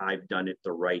suggesting I've done it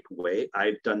the right way.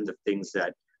 I've done the things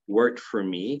that worked for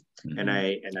me, and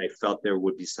I felt there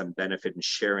would be some benefit in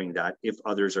sharing that if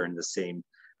others are in the same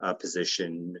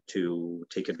position to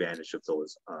take advantage of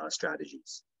those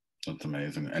strategies. That's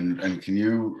amazing. And can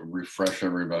you refresh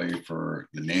everybody for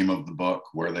the name of the book,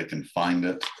 where they can find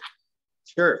it?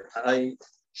 Sure.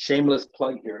 Shameless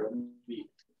plug here. Let me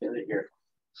get it here.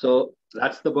 So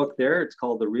that's the book there. It's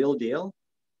called The Real Deal: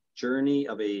 Journey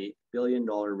of a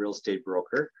Billion-Dollar Real Estate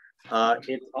Broker.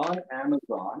 It's on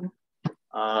Amazon,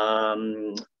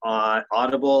 on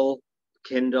Audible,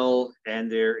 Kindle,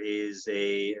 and there is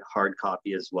a hard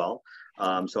copy as well.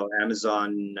 So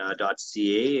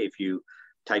Amazon.ca, if you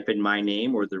type in my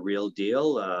name or The Real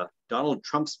Deal, Donald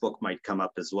Trump's book might come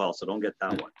up as well, so don't get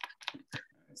that one.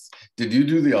 Did you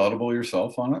do the Audible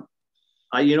yourself on it?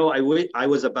 I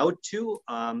was about to.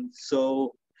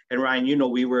 And Ryan,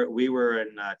 we were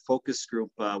in a focus group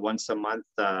once a month.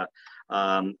 I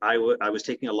was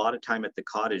taking a lot of time at the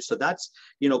cottage. So that's,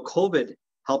 COVID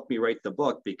helped me write the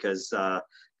book because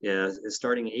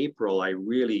starting April, I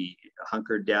really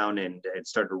hunkered down and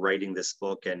started writing this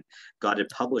book and got it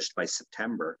published by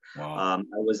September. Wow.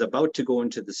 I was about to go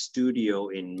into the studio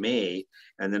in May.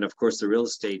 And then, of course, the real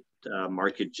estate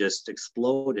market just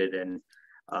exploded. And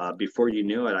before you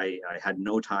knew it, I had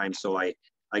no time. So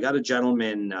I got a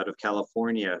gentleman out of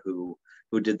California who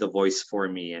did the voice for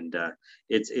me, and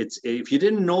it's if you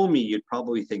didn't know me, you'd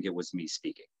probably think it was me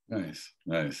speaking. Nice.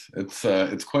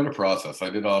 It's quite a process. I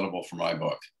did Audible for my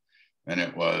book, and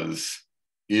it was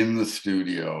in the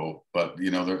studio. But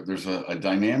there's a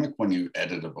dynamic when you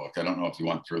edit a book. I don't know if you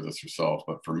went through this yourself,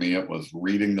 but for me, it was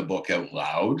reading the book out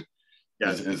loud.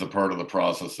 Yes. Is a part of the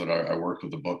process that I worked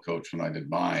with a book coach when I did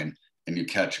mine. And you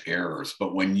catch errors.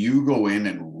 But when you go in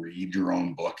and read your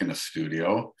own book in a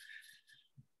studio,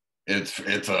 it's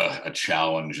a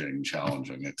challenging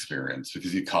experience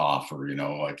because you cough or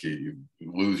you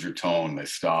lose your tone, they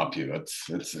stop you.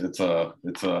 It's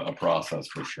a process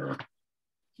for sure.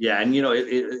 Yeah, and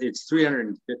it's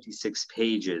 356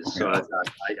 pages, so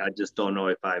I just don't know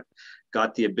if I've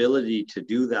got the ability to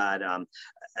do that.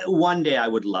 One day I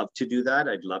would love to do that.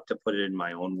 I'd love to put it in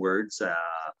my own words.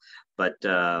 But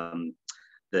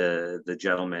the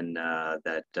gentleman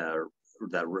that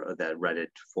read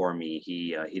it for me,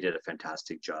 he did a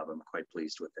fantastic job. I'm quite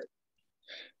pleased with it.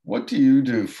 What do you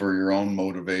do for your own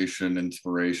motivation,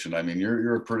 inspiration? I mean,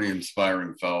 you're a pretty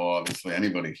inspiring fellow. Obviously,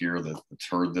 anybody here that's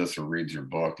heard this or reads your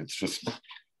book, it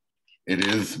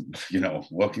is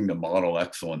looking to model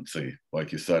excellency,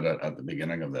 like you said at the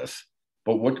beginning of this.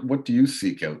 But what do you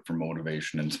seek out for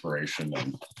motivation, inspiration,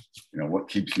 and what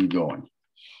keeps you going?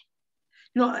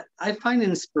 I find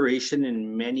inspiration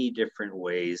in many different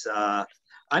ways.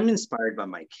 I'm inspired by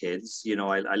my kids.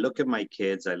 I look at my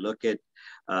kids, I look at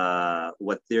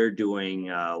what they're doing,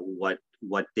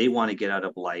 what they want to get out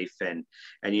of life, and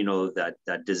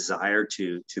that desire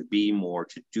to be more,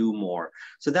 to do more.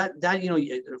 So that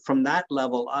from that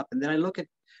level up, and then I look at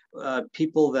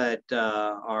people that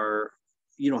are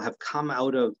have come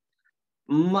out of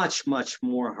much, much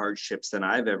more hardships than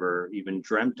I've ever even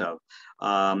dreamt of,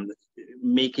 um,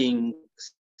 making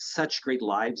such great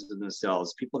lives of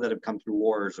themselves. People that have come through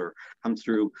wars or come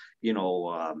through, you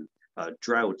know,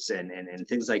 droughts and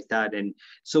things like that. And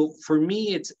so for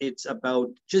me, it's about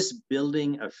just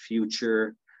building a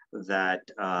future that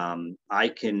I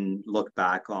can look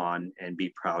back on and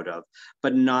be proud of,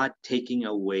 but not taking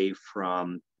away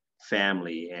from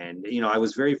family. And you know, I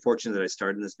was very fortunate that I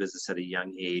started in this business at a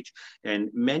young age, and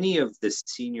many of the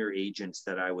senior agents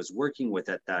that I was working with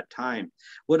at that time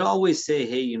would always say,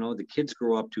 hey, you know, the kids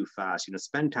grow up too fast, you know,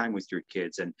 spend time with your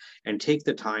kids and take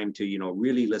the time to, you know,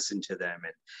 really listen to them.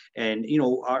 And you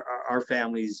know, our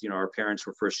families, you know, our parents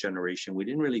were first generation, we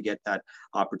didn't really get that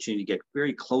opportunity to get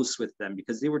very close with them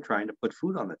because they were trying to put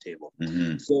food on the table.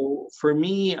 Mm-hmm. So for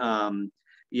me,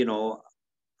 you know,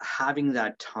 having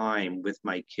that time with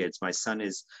my kids, my son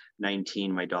is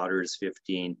 19, my daughter is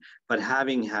 15, but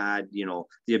having had, you know,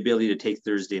 the ability to take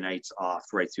Thursday nights off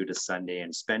right through to Sunday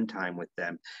and spend time with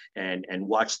them and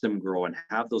watch them grow and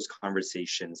have those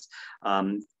conversations,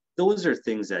 those are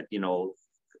things that, you know,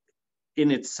 in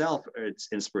itself, it's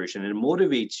inspiration and it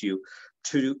motivates you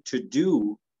to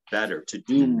do better, to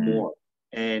do more,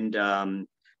 and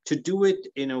to do it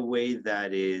in a way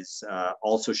that is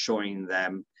also showing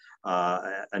them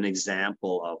an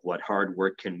example of what hard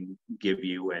work can give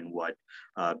you and what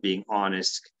being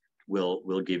honest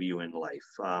will give you in life.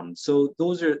 So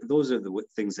those are the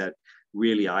things that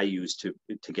really I use to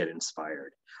get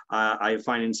inspired. I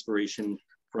find inspiration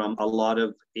from a lot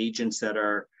of agents that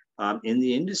are in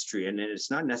the industry, and it's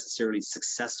not necessarily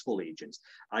successful agents.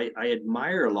 I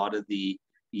admire a lot of the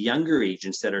younger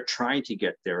agents that are trying to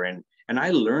get there, and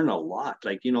I learn a lot.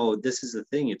 Like, you know, this is the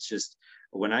thing. It's just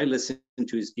when I listen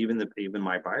to even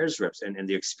my buyers reps and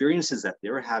the experiences that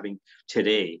they're having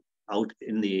today out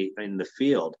in the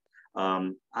field,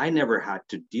 I never had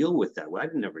to deal with that. I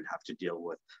never have to deal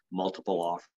with multiple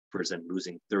offers and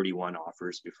losing 31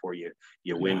 offers before you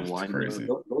win one. You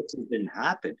know, those didn't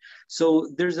happen. So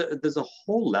there's a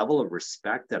whole level of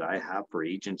respect that I have for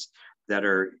agents that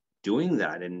are doing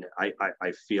that, and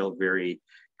I feel very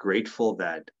grateful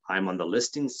that I'm on the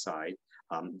listing side,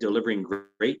 delivering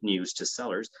great news to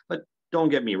sellers. But don't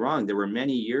get me wrong, there were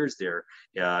many years there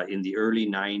in the early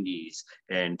 90s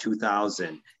and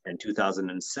 2000 and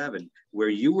 2007 where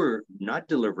you were not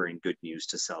delivering good news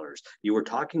to sellers. You were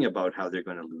talking about how they're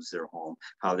going to lose their home,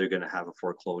 how they're going to have a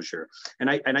foreclosure. And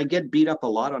I get beat up a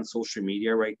lot on social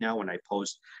media right now when I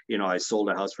post, you know, I sold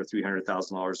a house for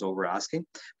 $300,000 over asking.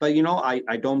 But, you know,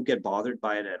 I don't get bothered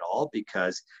by it at all,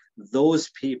 because those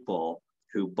people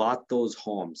who bought those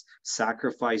homes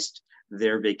sacrificed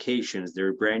their vacations,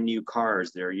 their brand new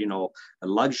cars, their, you know,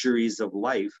 luxuries of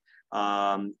life,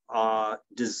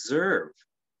 deserve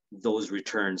those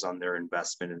returns on their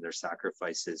investment and their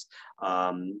sacrifices.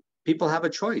 People have a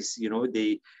choice, you know,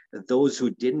 those who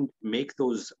didn't make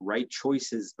those right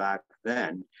choices back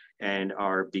then and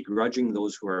are begrudging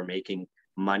those who are making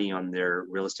money on their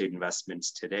real estate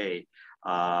investments today.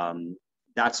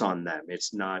 That's on them.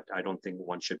 It's not, I don't think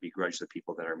one should begrudge the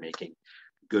people that are making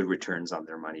good returns on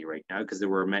their money right now, because there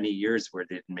were many years where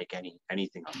they didn't make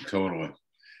anything on it. Totally.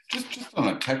 Just on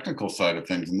a technical side of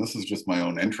things, and this is just my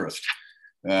own interest.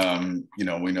 You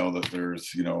know, we know that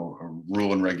there's, you know, a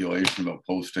rule and regulation about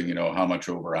posting, you know, how much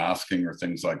over asking or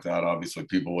things like that. Obviously,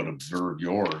 people would observe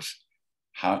yours.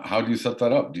 How do you set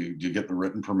that up? Do you get the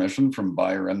written permission from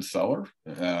buyer and seller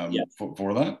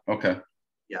for that? Okay.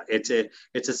 Yeah, it's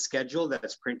a schedule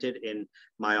that's printed in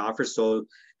my offer. So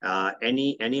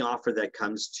any offer that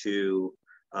comes to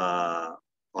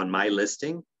on my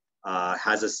listing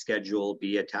has a Schedule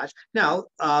B attached. Now,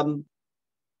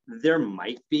 there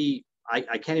might be,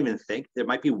 I can't even think, there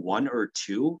might be one or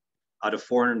two out of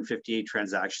 458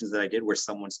 transactions that I did where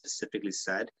someone specifically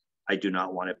said, I do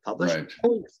not want it published. Right. I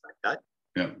would expect that.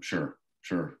 Yeah, sure.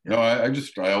 Sure. No, I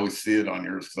always see it on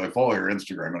yours because I follow your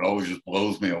Instagram. It always just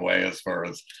blows me away as far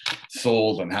as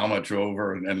sold and how much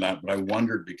over and that. But I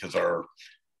wondered because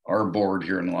our board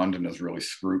here in London is really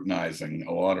scrutinizing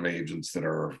a lot of agents that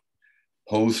are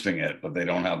posting it, but they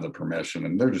don't have the permission,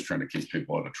 and they're just trying to keep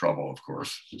people out of trouble, of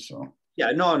course. So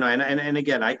yeah, no, and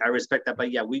again, I respect that,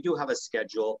 but yeah, we do have a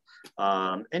schedule,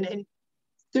 and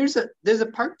there's a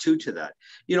part two to that.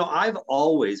 You know, I've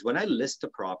always, when I list a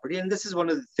property, and this is one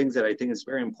of the things that I think is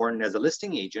very important as a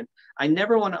listing agent, I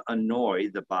never want to annoy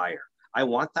the buyer. I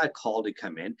want that call to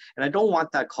come in, and I don't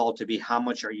want that call to be, how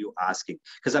much are you asking?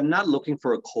 Because I'm not looking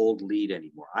for a cold lead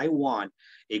anymore. I want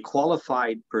a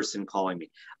qualified person calling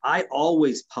me. I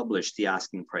always publish the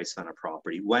asking price on a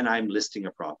property when I'm listing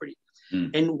a property.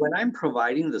 And when I'm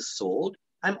providing the sold,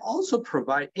 I'm also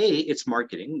it's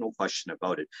marketing, no question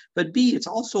about it. But B, it's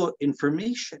also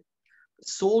information.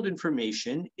 Sold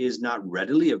information is not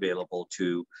readily available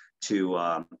to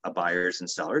buyers and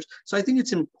sellers. So I think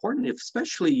it's important,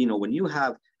 especially when you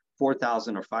have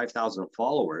 4,000 or 5,000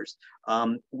 followers,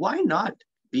 why not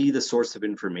be the source of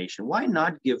information? Why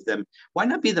not be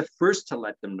the first to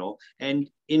let them know? And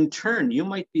in turn, you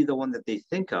might be the one that they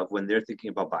think of when they're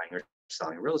thinking about buying or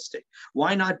selling real estate.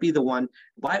 Why not be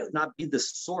the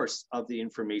source of the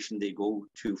information they go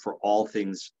to for all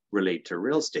things relate to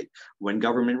real estate? When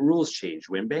government rules change,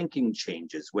 when banking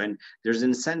changes, when there's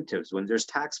incentives, when there's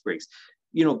tax breaks,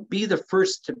 be the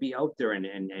first to be out there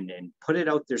and put it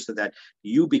out there so that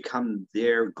you become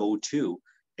their go-to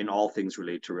in all things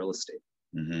related to real estate.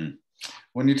 Mm-hmm.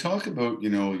 When you talk about,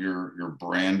 your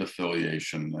brand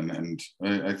affiliation, and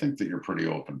I think that you're pretty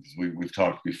open, because we've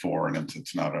talked before, and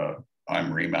it's not a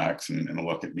I'm Remax and a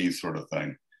look at me sort of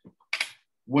thing.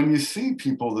 When you see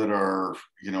people that are,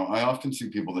 I often see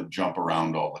people that jump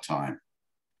around all the time.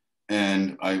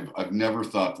 And I've never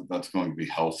thought that that's going to be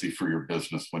healthy for your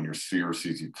business when your sphere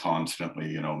sees you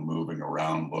constantly, moving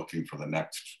around looking for the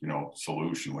next,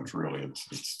 solution, which really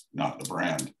it's not the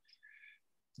brand.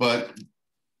 But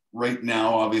right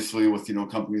now, obviously, with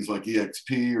companies like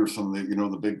EXP or some of the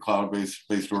the big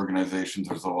cloud-based organizations,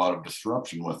 there's a lot of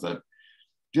disruption with it.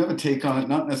 Do you have a take on it?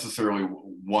 Not necessarily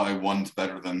why one's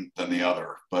better than the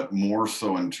other, but more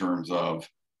so in terms of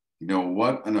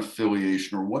what an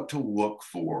affiliation or what to look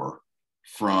for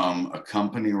from a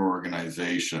company or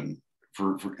organization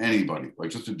for anybody,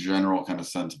 like just a general kind of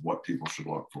sense of what people should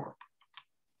look for.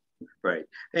 Right,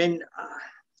 and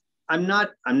I'm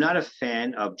not a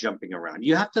fan of jumping around.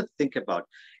 You have to think about,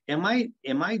 am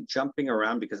I jumping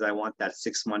around because I want that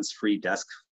 6 months free desk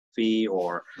fee,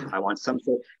 or I want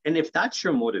something? And if that's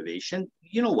your motivation,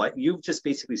 you know what? You've just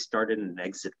basically started an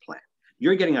exit plan.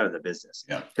 You're getting out of the business.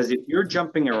 Yeah. Because if you're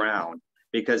jumping around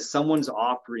because someone's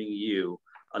offering you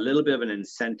a little bit of an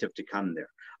incentive to come there,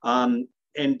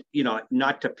 and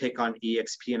not to pick on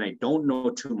EXP, and I don't know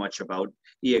too much about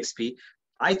EXP,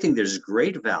 I think there's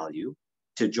great value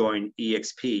to join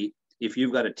EXP if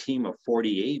you've got a team of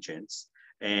 40 agents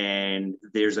and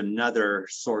there's another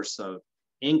source of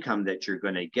income that you're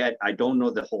going to get. I don't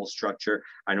know the whole structure.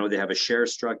 I know they have a share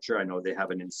structure. I know they have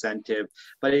an incentive,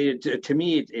 but to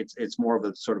me, it's more of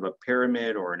a sort of a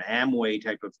pyramid or an Amway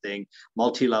type of thing,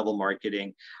 multi-level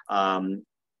marketing,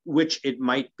 which it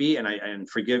might be. And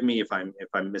forgive me if I'm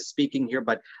misspeaking here,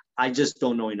 but I just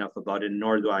don't know enough about it,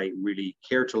 nor do I really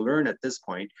care to learn at this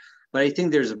point. But I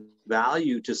think there's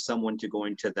value to someone to go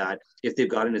into that if they've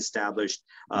got an established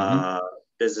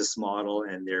business model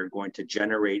and they're going to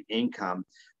generate income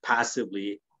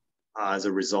passively as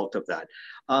a result of that.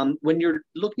 When you're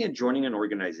looking at joining an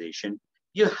organization,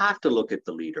 you have to look at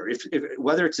the leader. If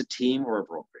whether it's a team or a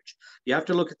brokerage, you have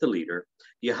to look at the leader.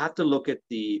 You have to look at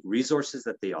the resources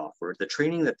that they offer, the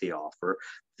training that they offer.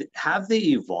 Have they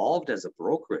evolved as a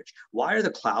brokerage? Why are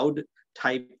the cloud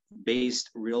type based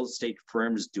real estate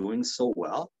firms doing so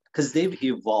well? Because they've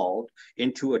evolved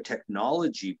into a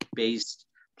technology based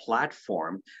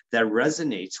platform that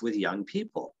resonates with young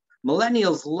people.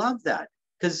 Millennials love that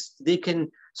because they can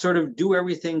sort of do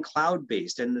everything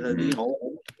cloud-based, and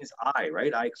is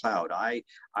right? iCloud, I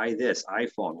this,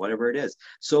 iPhone, whatever it is.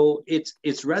 So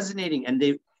it's resonating, and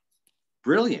they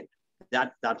brilliant.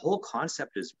 That whole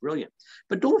concept is brilliant.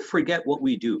 But don't forget what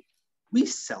we do. We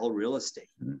sell real estate.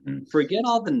 Forget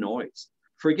all the noise.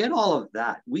 Forget all of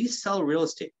that. We sell real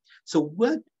estate. So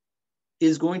what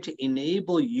is going to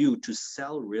enable you to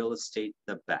sell real estate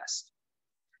the best?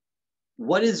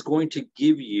 What is going to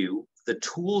give you the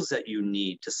tools that you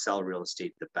need to sell real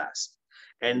estate the best?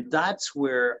 And that's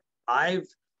where I've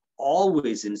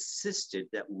always insisted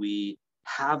that we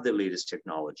have the latest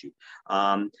technology.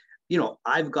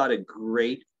 I've got a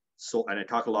great, and I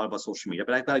talk a lot about social media,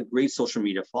 but I've got a great social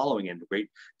media following and a great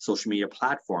social media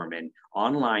platform and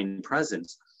online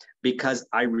presence because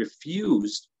I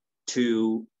refused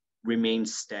to remain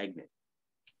stagnant.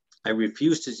 I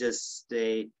refuse to just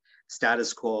stay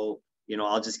status quo.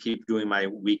 I'll just keep doing my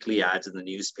weekly ads in the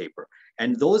newspaper.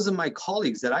 And those are my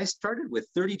colleagues that I started with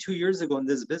 32 years ago in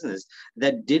this business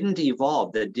that didn't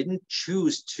evolve, that didn't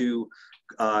choose to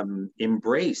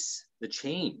embrace the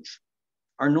change,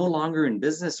 are no longer in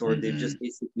business, or they've just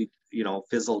basically,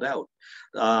 fizzled out.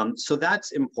 So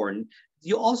that's important.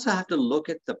 you also have to look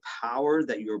at the power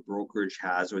that your brokerage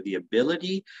has, or the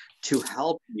ability to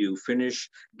help you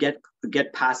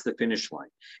get past the finish line.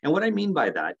 And what I mean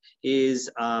by that is,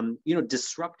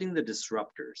 disrupting the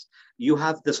disruptors. You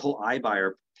have this whole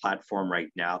iBuyer platform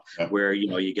right now, Yeah. where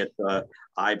you get the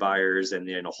iBuyers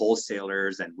and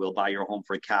wholesalers, and will buy your home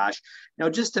for cash. Now,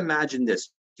 just imagine this: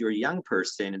 you're a young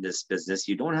person in this business,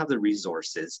 you don't have the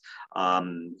resources.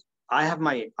 I have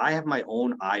my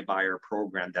own iBuyer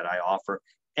program that I offer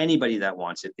anybody that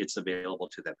wants it. It's available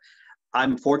to them.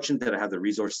 I'm fortunate that I have the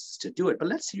resources to do it. But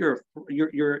let's say you're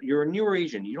a newer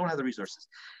agent, you don't have the resources.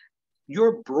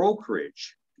 Your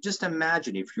brokerage, just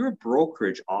imagine if your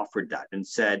brokerage offered that and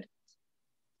said,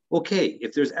 okay,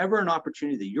 if there's ever an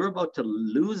opportunity that you're about to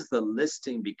lose the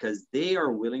listing because they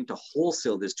are willing to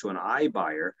wholesale this to an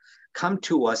iBuyer, come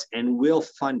to us and we'll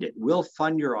fund it. We'll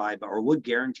fund your iBuyer, or we'll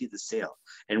guarantee the sale,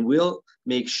 and we'll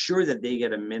make sure that they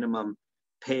get a minimum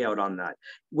payout on that.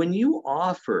 When you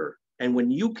offer, and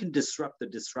when you can disrupt the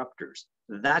disruptors,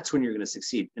 that's when you're going to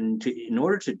succeed. And in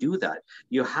order to do that,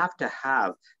 you have to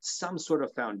have some sort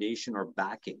of foundation or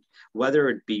backing, whether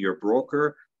it be your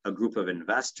broker, a group of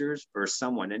investors, or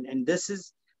someone. And this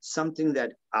is something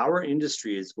that our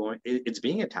industry it's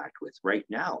being attacked with right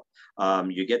now.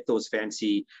 You get those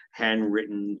fancy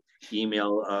handwritten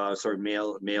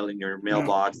mail in your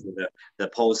mailbox, the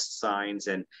post signs,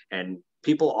 and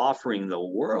people offering the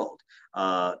world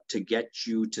to get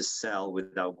you to sell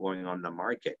without going on the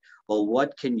market. Well,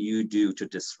 what can you do to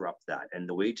disrupt that? And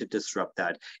the way to disrupt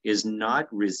that is not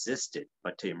resist it,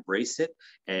 but to embrace it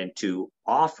and to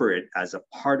offer it as a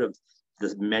part of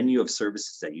the menu of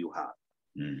services that you have.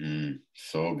 Mm-hmm.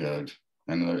 So good.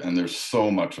 And there's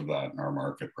so much of that in our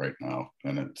market right now.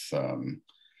 And it's,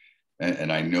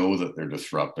 and I know that they're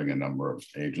disrupting a number of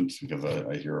agents, because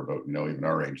I hear about, even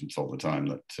our agents all the time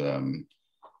that,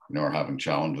 are having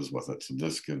challenges with it. So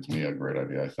this gives me a great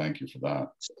idea. I thank you for that.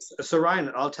 So Ryan,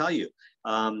 I'll tell you,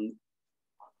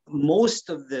 most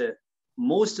of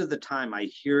the time I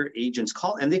hear agents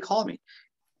call, and they call me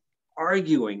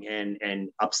arguing and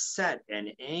upset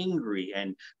and angry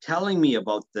and telling me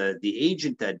about the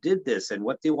agent that did this and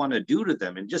what they want to do to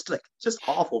them, and just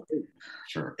awful things.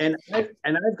 Sure. And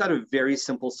I've got a very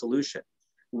simple solution.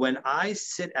 When I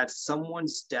sit at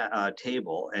someone's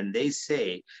table and they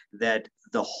say that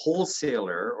the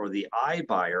wholesaler or the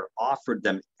iBuyer offered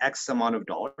them X amount of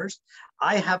dollars,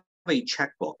 I have a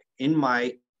checkbook in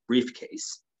my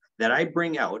briefcase that I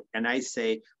bring out, and I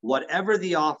say, whatever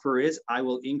the offer is, I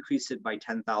will increase it by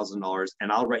 $10,000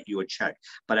 and I'll write you a check.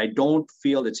 But I don't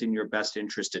feel it's in your best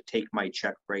interest to take my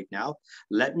check right now.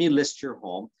 Let me list your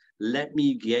home. Let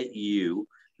me get you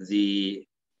the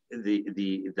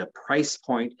price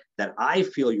point that I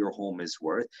feel your home is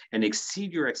worth, and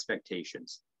exceed your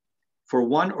expectations. For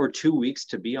 1 or 2 weeks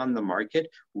to be on the market,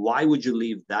 why would you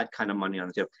leave that kind of money on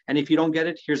the table? And if you don't get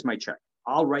it, here's my check.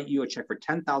 I'll write you a check for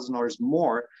 $10,000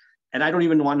 more, and I don't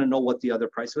even want to know what the other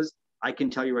price was. I can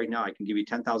tell you right now, I can give you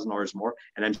 $10,000 more,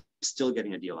 and I'm still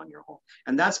getting a deal on your home.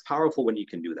 And that's powerful when you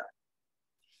can do that.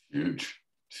 Huge.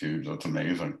 That's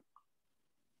amazing.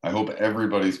 I hope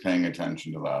everybody's paying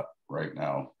attention to that right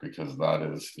now, because that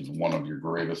is one of your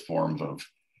greatest forms of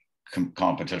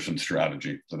competition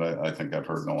strategy that I think I've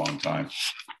heard in a long time.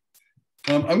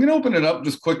 I'm going to open it up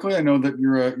just quickly. I know that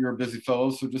you're a busy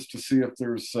fellow, so just to see if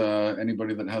there's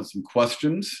anybody that has some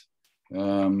questions,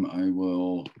 I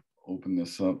will open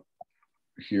this up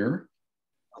here.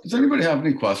 Does anybody have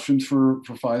any questions for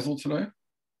Faisal today?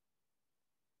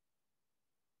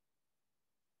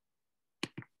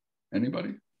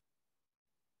 Anybody?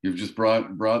 You've just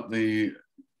brought the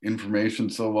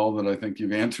information so well that I think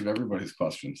you've answered everybody's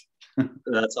questions.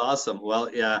 That's awesome.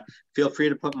 Well, yeah, feel free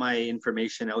to put my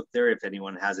information out there. If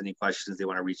anyone has any questions, they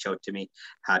want to reach out to me,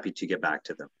 happy to get back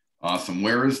to them. Awesome.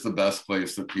 Where is the best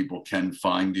place that people can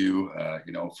find you,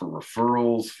 for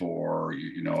referrals,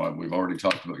 we've already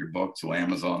talked about your book, so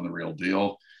Amazon, The Real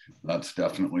Deal. That's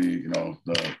definitely,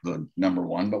 the number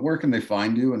one, but where can they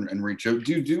find you and reach out?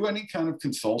 Do you do any kind of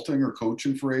consulting or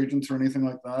coaching for agents or anything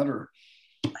like that? Or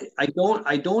I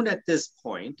don't at this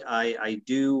point. I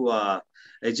do. I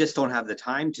just don't have the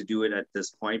time to do it at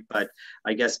this point. But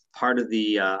I guess part of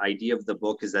the idea of the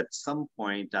book is at some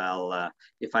point I'll,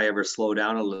 if I ever slow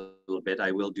down a little bit,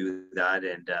 I will do that.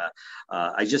 And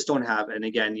I just don't have. And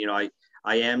again,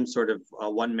 I am sort of a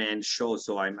one-man show,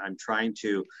 so I'm trying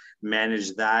to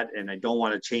manage that, and I don't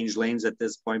want to change lanes at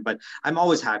this point, but I'm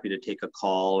always happy to take a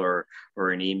call or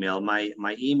an email. My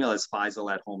email is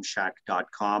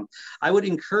faisal@homeshack.com. I would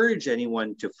encourage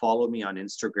anyone to follow me on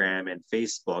Instagram and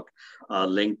Facebook,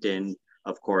 LinkedIn,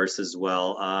 of course, as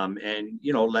well. And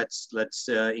you know, let's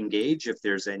engage. If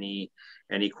there's any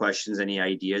questions, any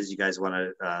ideas you guys want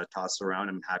to toss around,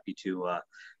 I'm happy to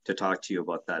talk to you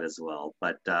about that as well.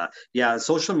 But yeah,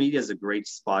 social media is a great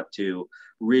spot to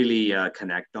really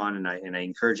connect on, and I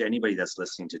encourage anybody that's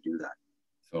listening to do that.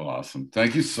 So awesome.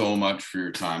 Thank you so much for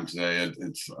your time today.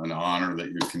 It's an honor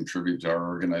that you contribute to our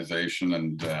organization,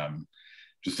 and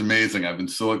just amazing. I've been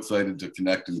so excited to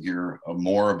connect and hear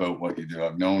more about what you do.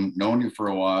 I've known you for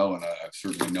a while, and I've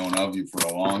certainly known of you for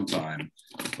a long time,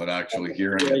 but actually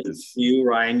hearing it is... You,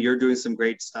 Ryan, you're doing some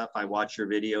great stuff. I watch your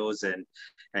videos,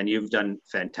 and you've done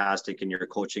fantastic, and your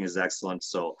coaching is excellent.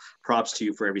 So props to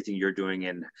you for everything you're doing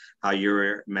and how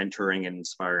you're mentoring and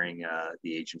inspiring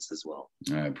the agents as well.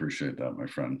 I appreciate that, my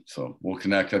friend. So we'll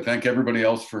connect. I thank everybody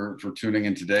else for tuning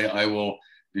in today. I will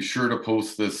be sure to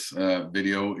post this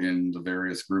video in the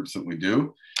various groups that we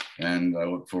do, and I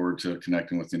look forward to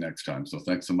connecting with you next time. So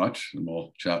thanks so much, and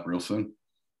we'll chat real soon.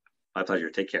 My pleasure.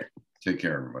 Take care. Take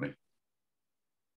care, everybody.